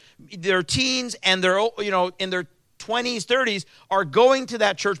children, their teens, and they're, in their 20s, 30s, are going to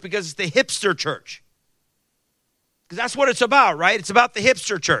that church because it's the hipster church. Because that's what it's about, right? It's about the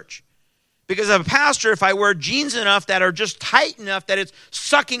hipster church. Because as a pastor, if I wear jeans enough that are just tight enough that it's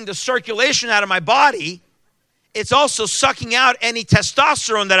sucking the circulation out of my body, it's also sucking out any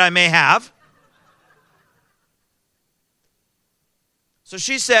testosterone that I may have. So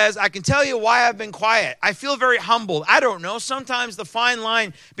she says, I can tell you why I've been quiet. I feel very humbled. I don't know. Sometimes the fine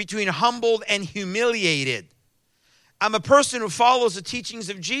line between humbled and humiliated. I'm a person who follows the teachings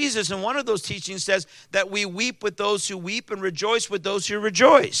of Jesus, and one of those teachings says that we weep with those who weep and rejoice with those who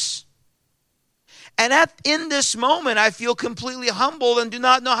rejoice. And in this moment, I feel completely humbled and do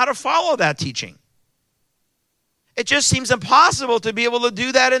not know how to follow that teaching. It just seems impossible to be able to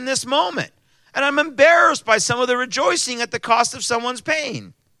do that in this moment. And I'm embarrassed by some of the rejoicing at the cost of someone's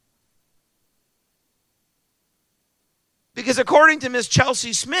pain. Because according to Miss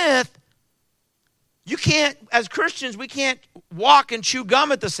Chelsea Smith, you can't, as Christians, we can't walk and chew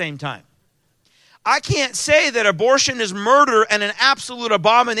gum at the same time. I can't say that abortion is murder and an absolute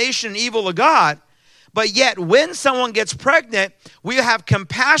abomination and evil of God, but yet when someone gets pregnant, we have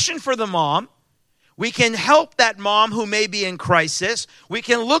compassion for the mom. We can help that mom who may be in crisis. We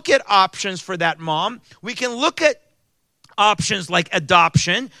can look at options for that mom. We can look at options like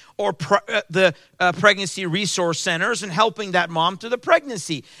adoption or the pregnancy resource centers and helping that mom through the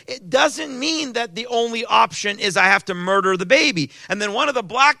pregnancy. It doesn't mean that the only option is I have to murder the baby. And then one of the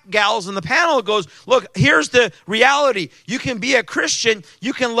black gals in the panel goes, look, here's the reality. You can be a Christian,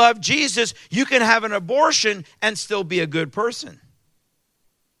 you can love Jesus, you can have an abortion and still be a good person.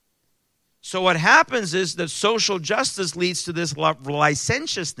 So what happens is that social justice leads to this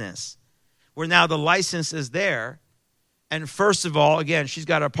licentiousness, where now the license is there. And first of all, again, she's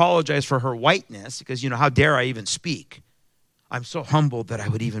got to apologize for her whiteness, because, how dare I even speak? I'm so humbled that I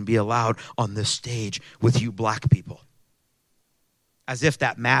would even be allowed on this stage with you black people. As if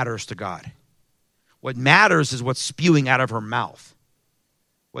that matters to God. What matters is what's spewing out of her mouth.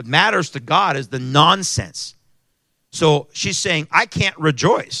 What matters to God is the nonsense. So she's saying, I can't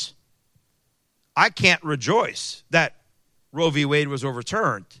rejoice. I can't rejoice that Roe v. Wade was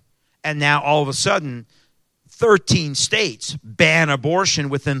overturned. And now all of a sudden, 13 states ban abortion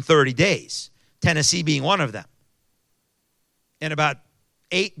within 30 days. Tennessee being one of them. In about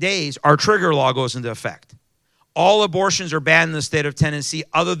 8 days, our trigger law goes into effect. All abortions are banned in the state of Tennessee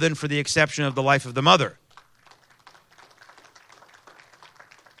other than for the exception of the life of the mother.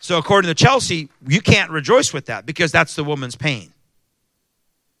 So according to Chelsea, you can't rejoice with that because that's the woman's pain.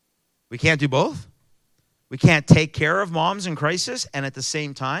 We can't do both. We can't take care of moms in crisis and at the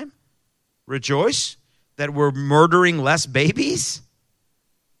same time rejoice that we're murdering less babies.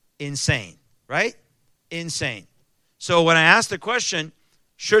 Insane, right? Insane. So when I asked the question,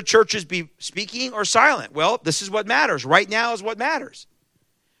 Should churches be speaking or silent? Well, this is what matters. Right now is what matters.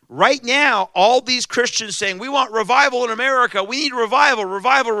 Right now, all these Christians saying, we want revival in America. We need revival,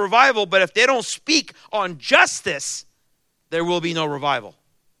 revival, revival. But if they don't speak on justice, there will be no revival.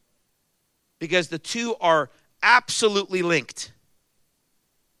 Because the two are absolutely linked.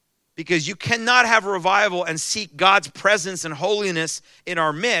 Because you cannot have revival and seek God's presence and holiness in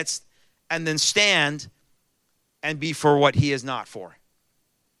our midst and then stand and be for what he is not for.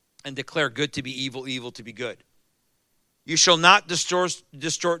 And declare good to be evil, evil to be good. You shall not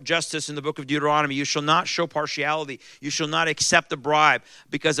distort justice in the book of Deuteronomy. You shall not show partiality. You shall not accept a bribe,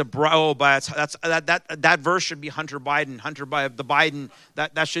 because a bribe. That verse should be Hunter Biden. The Biden.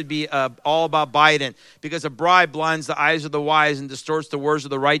 That should be all about Biden, because a bribe blinds the eyes of the wise and distorts the words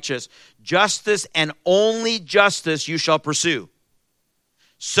of the righteous. Justice and only justice you shall pursue,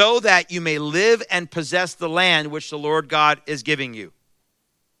 so that you may live and possess the land which the Lord God is giving you.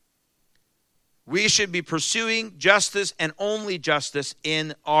 We should be pursuing justice and only justice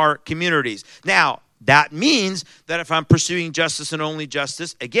in our communities. Now, that means that if I'm pursuing justice and only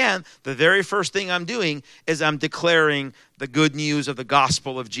justice, again, the very first thing I'm doing is I'm declaring the good news of the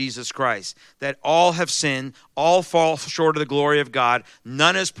gospel of Jesus Christ, that all have sinned, all fall short of the glory of God,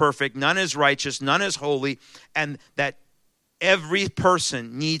 none is perfect, none is righteous, none is holy, and that every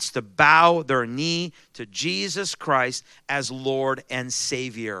person needs to bow their knee to Jesus Christ as Lord and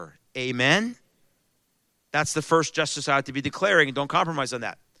Savior. Amen? That's the first justice I have to be declaring, and don't compromise on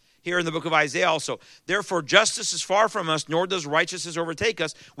that. Here in the book of Isaiah also, therefore justice is far from us, nor does righteousness overtake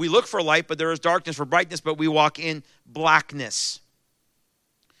us. We look for light, but there is darkness for brightness, but we walk in blackness.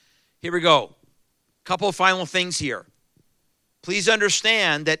 Here we go. Couple of final things here. Please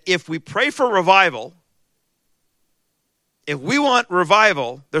understand that if we pray for revival, if we want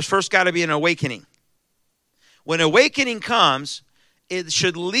revival, there's first got to be an awakening. When awakening comes, it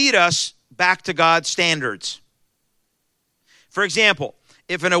should lead us back to God's standards. For example,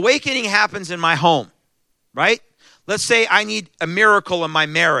 if an awakening happens in my home, right? Let's say I need a miracle in my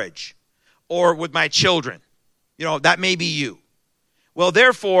marriage or with my children. That may be you. Well,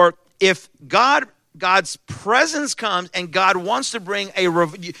 therefore, if God's presence comes and God wants to bring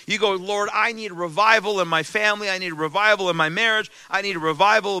you go, Lord, I need revival in my family. I need revival in my marriage. I need a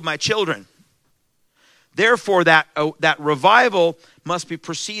revival of my children. Therefore, that revival must be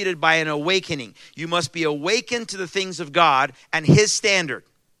preceded by an awakening. You must be awakened to the things of God and his standard.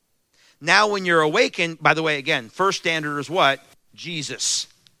 Now, when you're awakened, by the way, again, first standard is what? Jesus.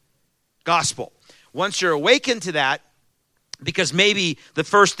 Gospel. Once you're awakened to that, because maybe the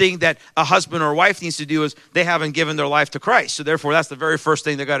first thing that a husband or wife needs to do is they haven't given their life to Christ. So therefore, that's the very first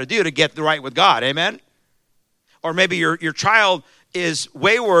thing they got to do to get right with God. Amen? Or maybe your child is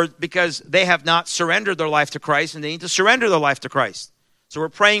wayward because they have not surrendered their life to Christ, and they need to surrender their life to Christ. So we're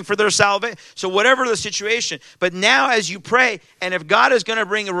praying for their salvation. So whatever the situation. But now as you pray, and if God is going to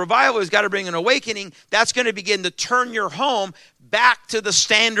bring a revival, he's got to bring an awakening, that's going to begin to turn your home back to the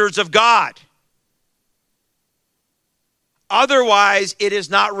standards of God. Otherwise, it is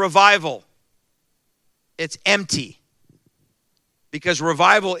not revival. It's empty. Because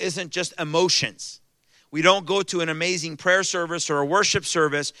revival isn't just emotions. We don't go to an amazing prayer service or a worship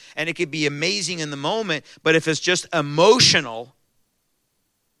service, and it could be amazing in the moment, but if it's just emotional,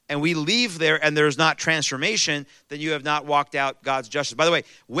 and we leave there and there's not transformation, then you have not walked out God's justice. By the way,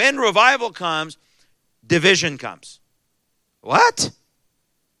 when revival comes, division comes. What?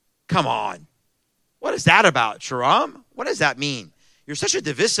 Come on. What is that about, Sharam? What does that mean? You're such a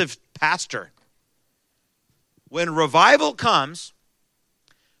divisive pastor. When revival comes,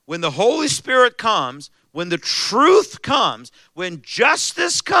 when the Holy Spirit comes, when the truth comes, when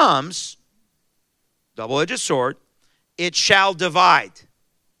justice comes, double-edged sword, it shall divide.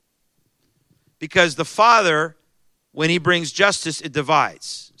 Because the Father, when he brings justice, it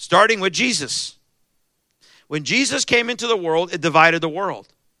divides. Starting with Jesus. When Jesus came into the world, it divided the world.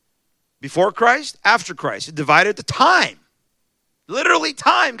 Before Christ, after Christ, it divided the time. Literally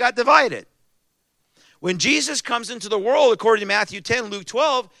time got divided. When Jesus comes into the world, according to Matthew 10, Luke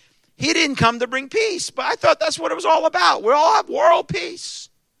 12, he didn't come to bring peace, but I thought that's what it was all about. We all have world peace.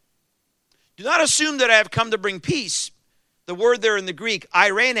 Do not assume that I have come to bring peace. The word there in the Greek,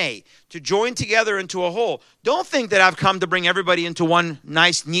 irene, to join together into a whole. Don't think that I've come to bring everybody into one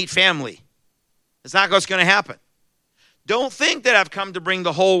nice, neat family. It's not what's going to happen. Don't think that I've come to bring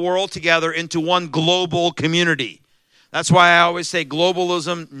the whole world together into one global community. That's why I always say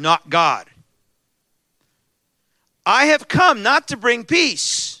globalism, not God. I have come not to bring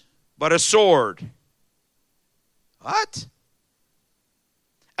peace, but a sword. What?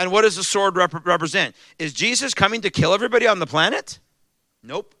 And what does the sword represent? Is Jesus coming to kill everybody on the planet?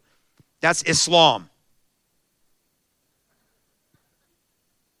 Nope. That's Islam.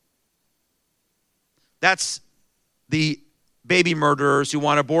 That's the baby murderers who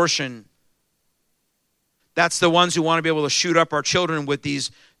want abortion. That's the ones who want to be able to shoot up our children with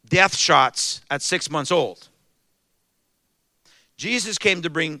these death shots at 6 months old. Jesus came to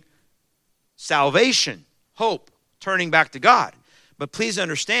bring salvation, hope, turning back to God. But please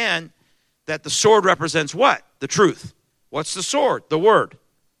understand that the sword represents what? The truth. What's the sword? The word.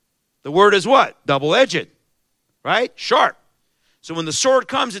 The word is what? Double-edged, right? Sharp. So when the sword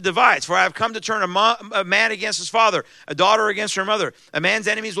comes, it divides. For I have come to turn a man against his father, a daughter against her mother. A man's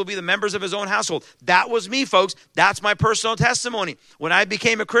enemies will be the members of his own household. That was me, folks. That's my personal testimony. When I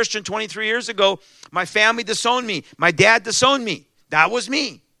became a Christian 23 years ago, my family disowned me. My dad disowned me. That was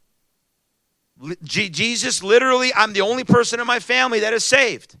me. Jesus, literally, I'm the only person in my family that is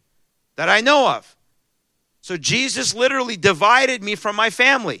saved, that I know of. So Jesus literally divided me from my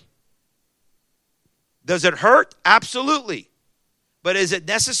family. Does it hurt? Absolutely. But is it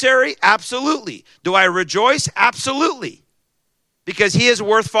necessary? Absolutely. Do I rejoice? Absolutely. Because he is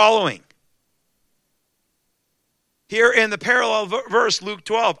worth following. Here in the parallel verse, Luke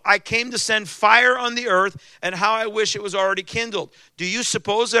 12, I came to send fire on the earth, and how I wish it was already kindled. Do you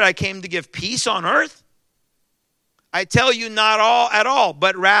suppose that I came to give peace on earth? I tell you, not all at all,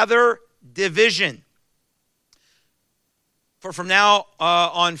 but rather division. For from now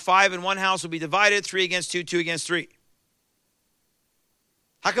on, 5 in one house will be divided, 3 against 2, 2 against 3.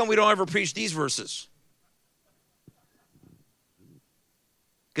 How come we don't ever preach these verses?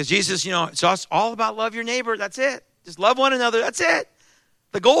 Because Jesus, it's all about love your neighbor. That's it. Just love one another. That's it.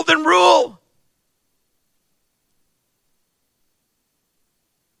 The golden rule.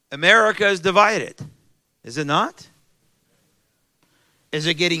 America is divided. Is it not? Is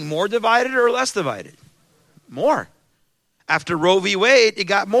it getting more divided or less divided? More. After Roe v. Wade, it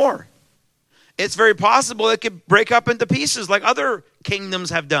got more. It's very possible it could break up into pieces like other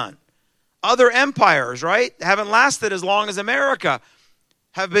kingdoms have done. Other empires, right, haven't lasted as long as America,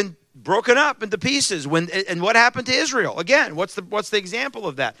 have been broken up into pieces. And what happened to Israel? Again, what's the example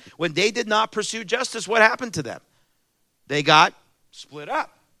of that? When they did not pursue justice, what happened to them? They got split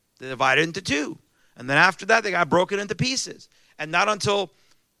up. They divided into two. And then after that, they got broken into pieces. And not until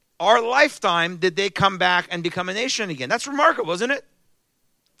our lifetime did they come back and become a nation again. That's remarkable, isn't it?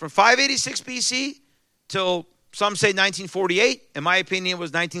 From 586 BC till some say 1948. In my opinion, it was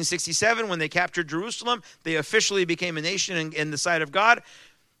 1967 when they captured Jerusalem. They officially became a nation in the sight of God.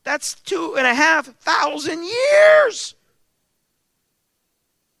 That's 2,500 years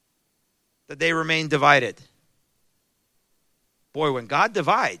that they remain divided. Boy, when God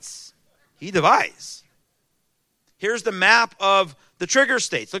divides, he divides. Here's the map of the trigger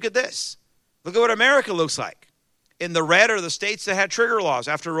states. Look at this. Look at what America looks like. In the red are the states that had trigger laws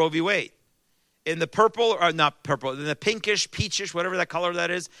after Roe v. Wade. In the purple, or not purple, in the pinkish, peachish, whatever that color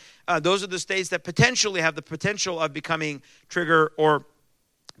that is, those are the states that potentially have the potential of becoming trigger or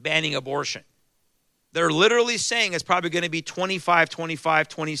banning abortion. They're literally saying it's probably going to be 25, 25,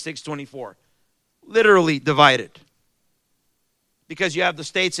 26, 24. Literally divided. Because you have the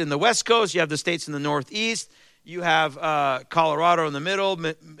states in the West Coast, you have the states in the Northeast, you have Colorado in the middle,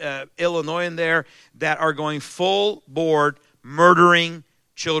 Illinois in there, that are going full board, murdering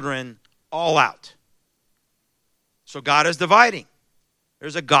children all out. So God is dividing.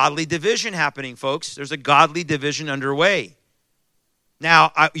 There's a godly division happening, folks. There's a godly division underway.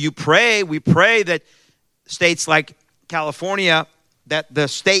 Now, we pray that states like California, that the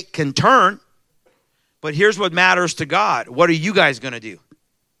state can turn. But here's what matters to God. What are you guys going to do?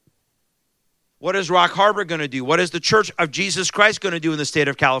 What is Rock Harbor going to do? What is the Church of Jesus Christ going to do in the state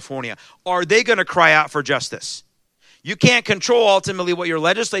of California? Are they going to cry out for justice? You can't control ultimately what your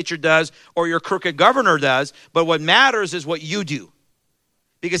legislature does or your crooked governor does, but what matters is what you do.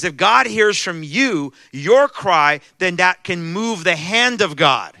 Because if God hears from you, your cry, then that can move the hand of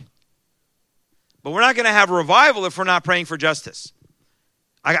God. But we're not going to have revival if we're not praying for justice.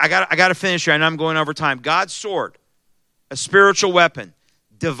 I got to finish here, and I'm going over time. God's sword, a spiritual weapon,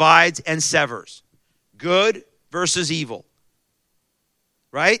 divides and severs. Good versus evil.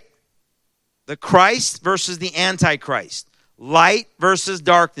 Right? The Christ versus the Antichrist. Light versus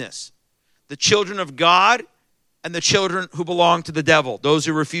darkness. The children of God and the children who belong to the devil. Those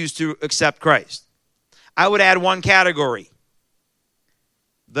who refuse to accept Christ. I would add one category.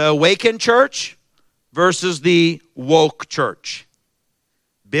 The awakened church versus the woke church.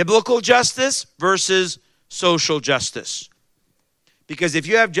 Biblical justice versus social justice. Because if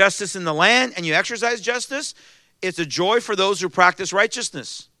you have justice in the land and you exercise justice, it's a joy for those who practice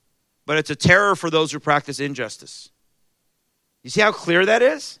righteousness, but it's a terror for those who practice injustice. You see how clear that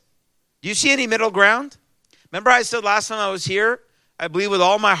is? Do you see any middle ground? Remember I said last time I was here, I believe with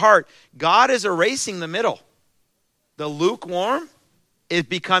all my heart, God is erasing the middle. The lukewarm is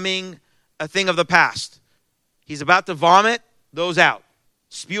becoming a thing of the past. He's about to vomit those out,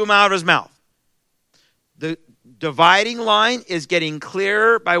 spew them out of his mouth. The dividing line is getting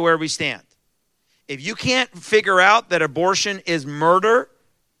clearer by where we stand. If you can't figure out that abortion is murder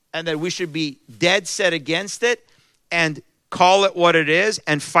and that we should be dead set against it and call it what it is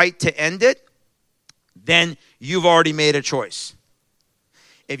and fight to end it, then you've already made a choice.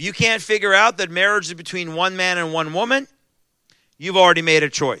 If you can't figure out that marriage is between one man and one woman, you've already made a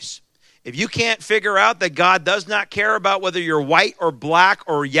choice. If you can't figure out that God does not care about whether you're white or black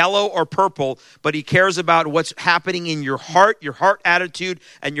or yellow or purple, but he cares about what's happening in your heart attitude,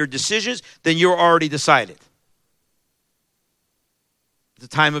 and your decisions, then you're already decided. It's a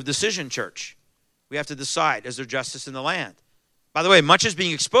time of decision, church. We have to decide, is there justice in the land? By the way, much is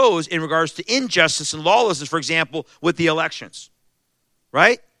being exposed in regards to injustice and lawlessness, for example, with the elections.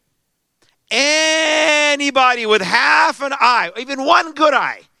 Right? Anybody with half an eye, even one good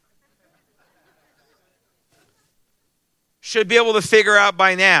eye, should be able to figure out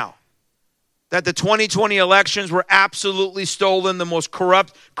by now that the 2020 elections were absolutely stolen, the most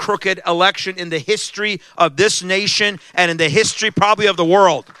corrupt, crooked election in the history of this nation and in the history probably of the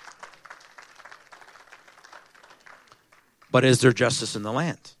world. But is there justice in the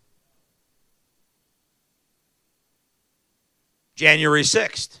land? January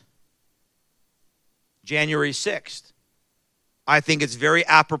 6th. January 6th. I think it's very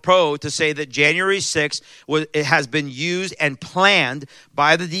apropos to say that January 6th it has been used and planned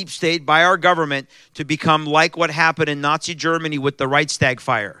by the deep state, by our government, to become like what happened in Nazi Germany with the Reichstag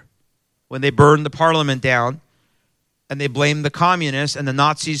fire, when they burned the parliament down and they blamed the communists, and the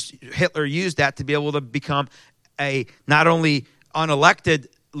Nazis, Hitler used that to be able to become a not only unelected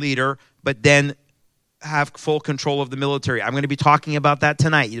leader, but then have full control of the military. I'm going to be talking about that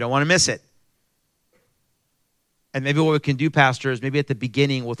tonight. You don't want to miss it. And maybe what we can do, Pastor, is maybe at the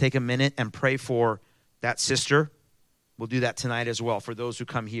beginning we'll take a minute and pray for that sister. We'll do that tonight as well. For those who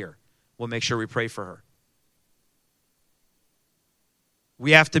come here, we'll make sure we pray for her.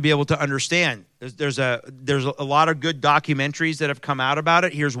 We have to be able to understand. There's a lot of good documentaries that have come out about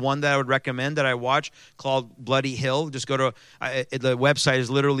it. Here's one that I would recommend that I watch called Bloody Hill. Just go to, the website is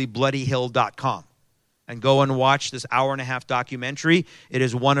literally bloodyhill.com. And go and watch this hour-and-a-half documentary. It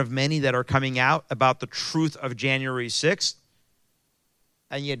is one of many that are coming out about the truth of January 6th.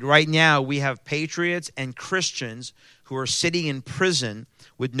 And yet right now we have patriots and Christians who are sitting in prison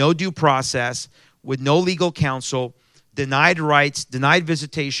with no due process, with no legal counsel, denied rights, denied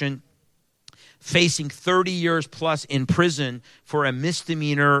visitation, facing 30 years plus in prison for a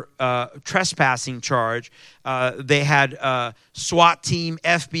misdemeanor trespassing charge. They had SWAT team,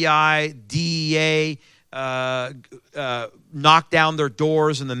 FBI, DEA, knock down their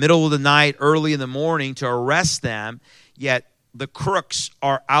doors in the middle of the night, early in the morning to arrest them, yet the crooks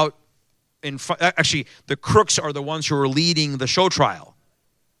are out in front. Actually, the crooks are the ones who are leading the show trial.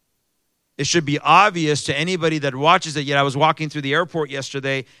 It should be obvious to anybody that watches it. Yet I was walking through the airport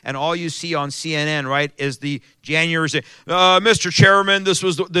yesterday, and all you see on CNN, right, is the January. Mr. Chairman, this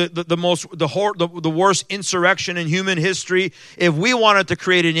was the worst insurrection in human history. If we wanted to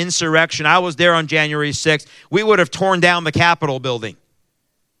create an insurrection, I was there on January 6th. We would have torn down the Capitol building.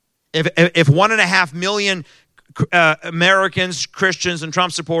 If 1.5 million Americans, Christians, and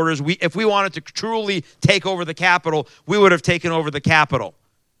Trump supporters, if we wanted to truly take over the Capitol, we would have taken over the Capitol.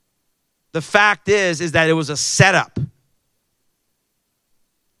 The fact is that it was a setup.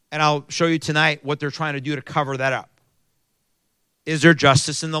 And I'll show you tonight what they're trying to do to cover that up. Is there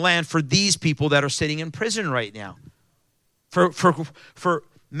justice in the land for these people that are sitting in prison right now? For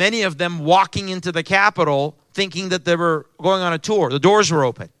many of them walking into the Capitol thinking that they were going on a tour. The doors were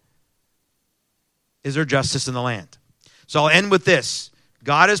open. Is there justice in the land? So I'll end with this.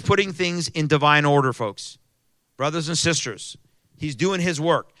 God is putting things in divine order, folks. Brothers and sisters, he's doing his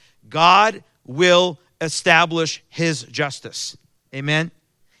work. God will establish his justice. Amen?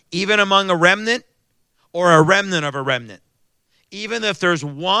 Even among a remnant or a remnant of a remnant. Even if there's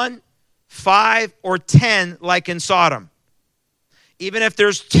 1, 5, or 10 like in Sodom. Even if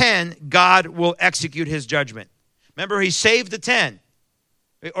there's 10, God will execute his judgment. Remember, he saved the 10.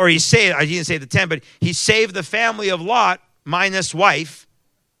 Or I didn't say the 10, but he saved the family of Lot minus wife.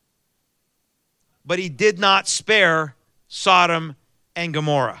 But he did not spare Sodom and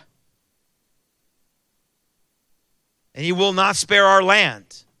Gomorrah. And he will not spare our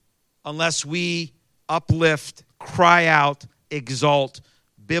land unless we uplift, cry out, exalt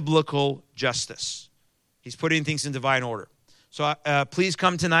biblical justice. He's putting things in divine order. So please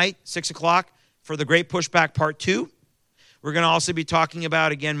come tonight, 6 o'clock, for the Great Pushback Part 2. We're going to also be talking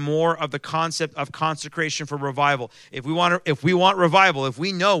about, again, more of the concept of consecration for revival. If we want revival, if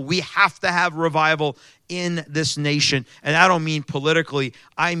we know we have to have revival in this nation, and I don't mean politically,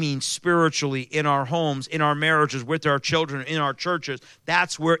 I mean spiritually, in our homes, in our marriages, with our children, in our churches,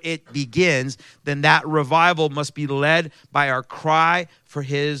 that's where it begins, then that revival must be led by our cry for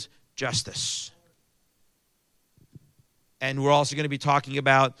his justice. And we're also going to be talking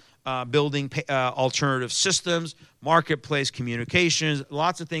about building alternative systems, marketplace communications,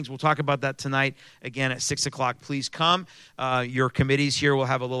 lots of things. We'll talk about that tonight, again, at 6 o'clock. Please come. Your committees here will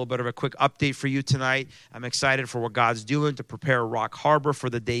have a little bit of a quick update for you tonight. I'm excited for what God's doing to prepare Rock Harbor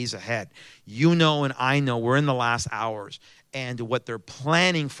for the days ahead. You know and I know we're in the last hours, and what they're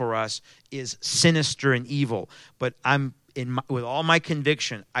planning for us is sinister and evil. But with all my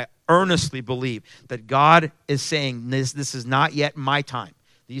conviction, I earnestly believe that God is saying this is not yet my time.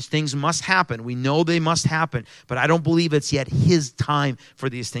 These things must happen. We know they must happen, but I don't believe it's yet his time for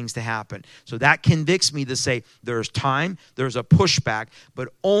these things to happen. So that convicts me to say there's time, there's a pushback, but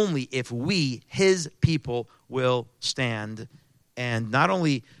only if we, his people, will stand and not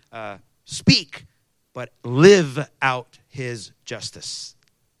only speak, but live out his justice.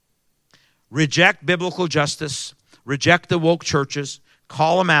 Reject biblical justice, reject the woke churches,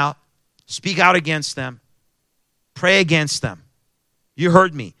 call them out, speak out against them, pray against them. You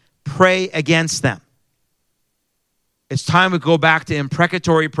heard me. Pray against them. It's time to go back to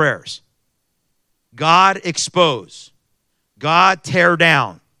imprecatory prayers. God expose. God tear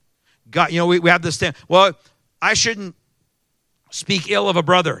down. God, we have this thing. Well, I shouldn't speak ill of a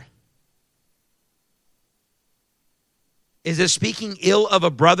brother. Is it speaking ill of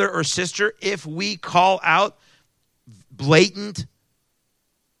a brother or sister if we call out blatant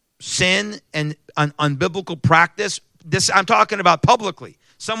sin and unbiblical practice? I'm talking about publicly,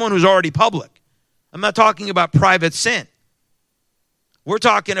 someone who's already public. I'm not talking about private sin. We're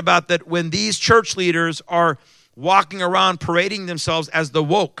talking about that when these church leaders are walking around parading themselves as the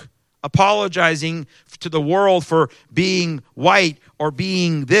woke, apologizing to the world for being white or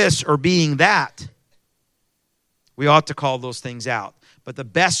being this or being that, we ought to call those things out. But the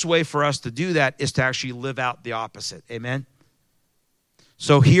best way for us to do that is to actually live out the opposite. Amen?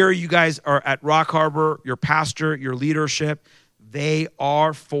 So here you guys are at Rock Harbor, your pastor, your leadership, they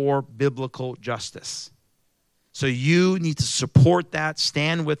are for biblical justice. So you need to support that,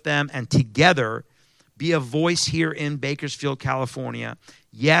 stand with them, and together be a voice here in Bakersfield, California.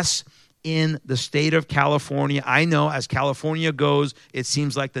 Yes, in the state of California. I know as California goes, it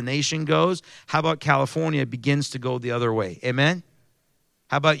seems like the nation goes. How about California begins to go the other way? Amen?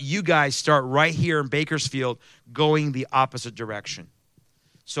 How about you guys start right here in Bakersfield going the opposite direction?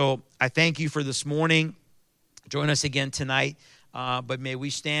 So I thank you for this morning. Join us again tonight. But may we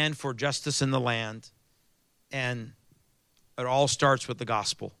stand for justice in the land. And it all starts with the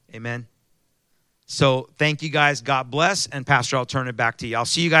gospel. Amen. So thank you guys. God bless. And Pastor, I'll turn it back to you. I'll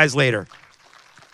see you guys later.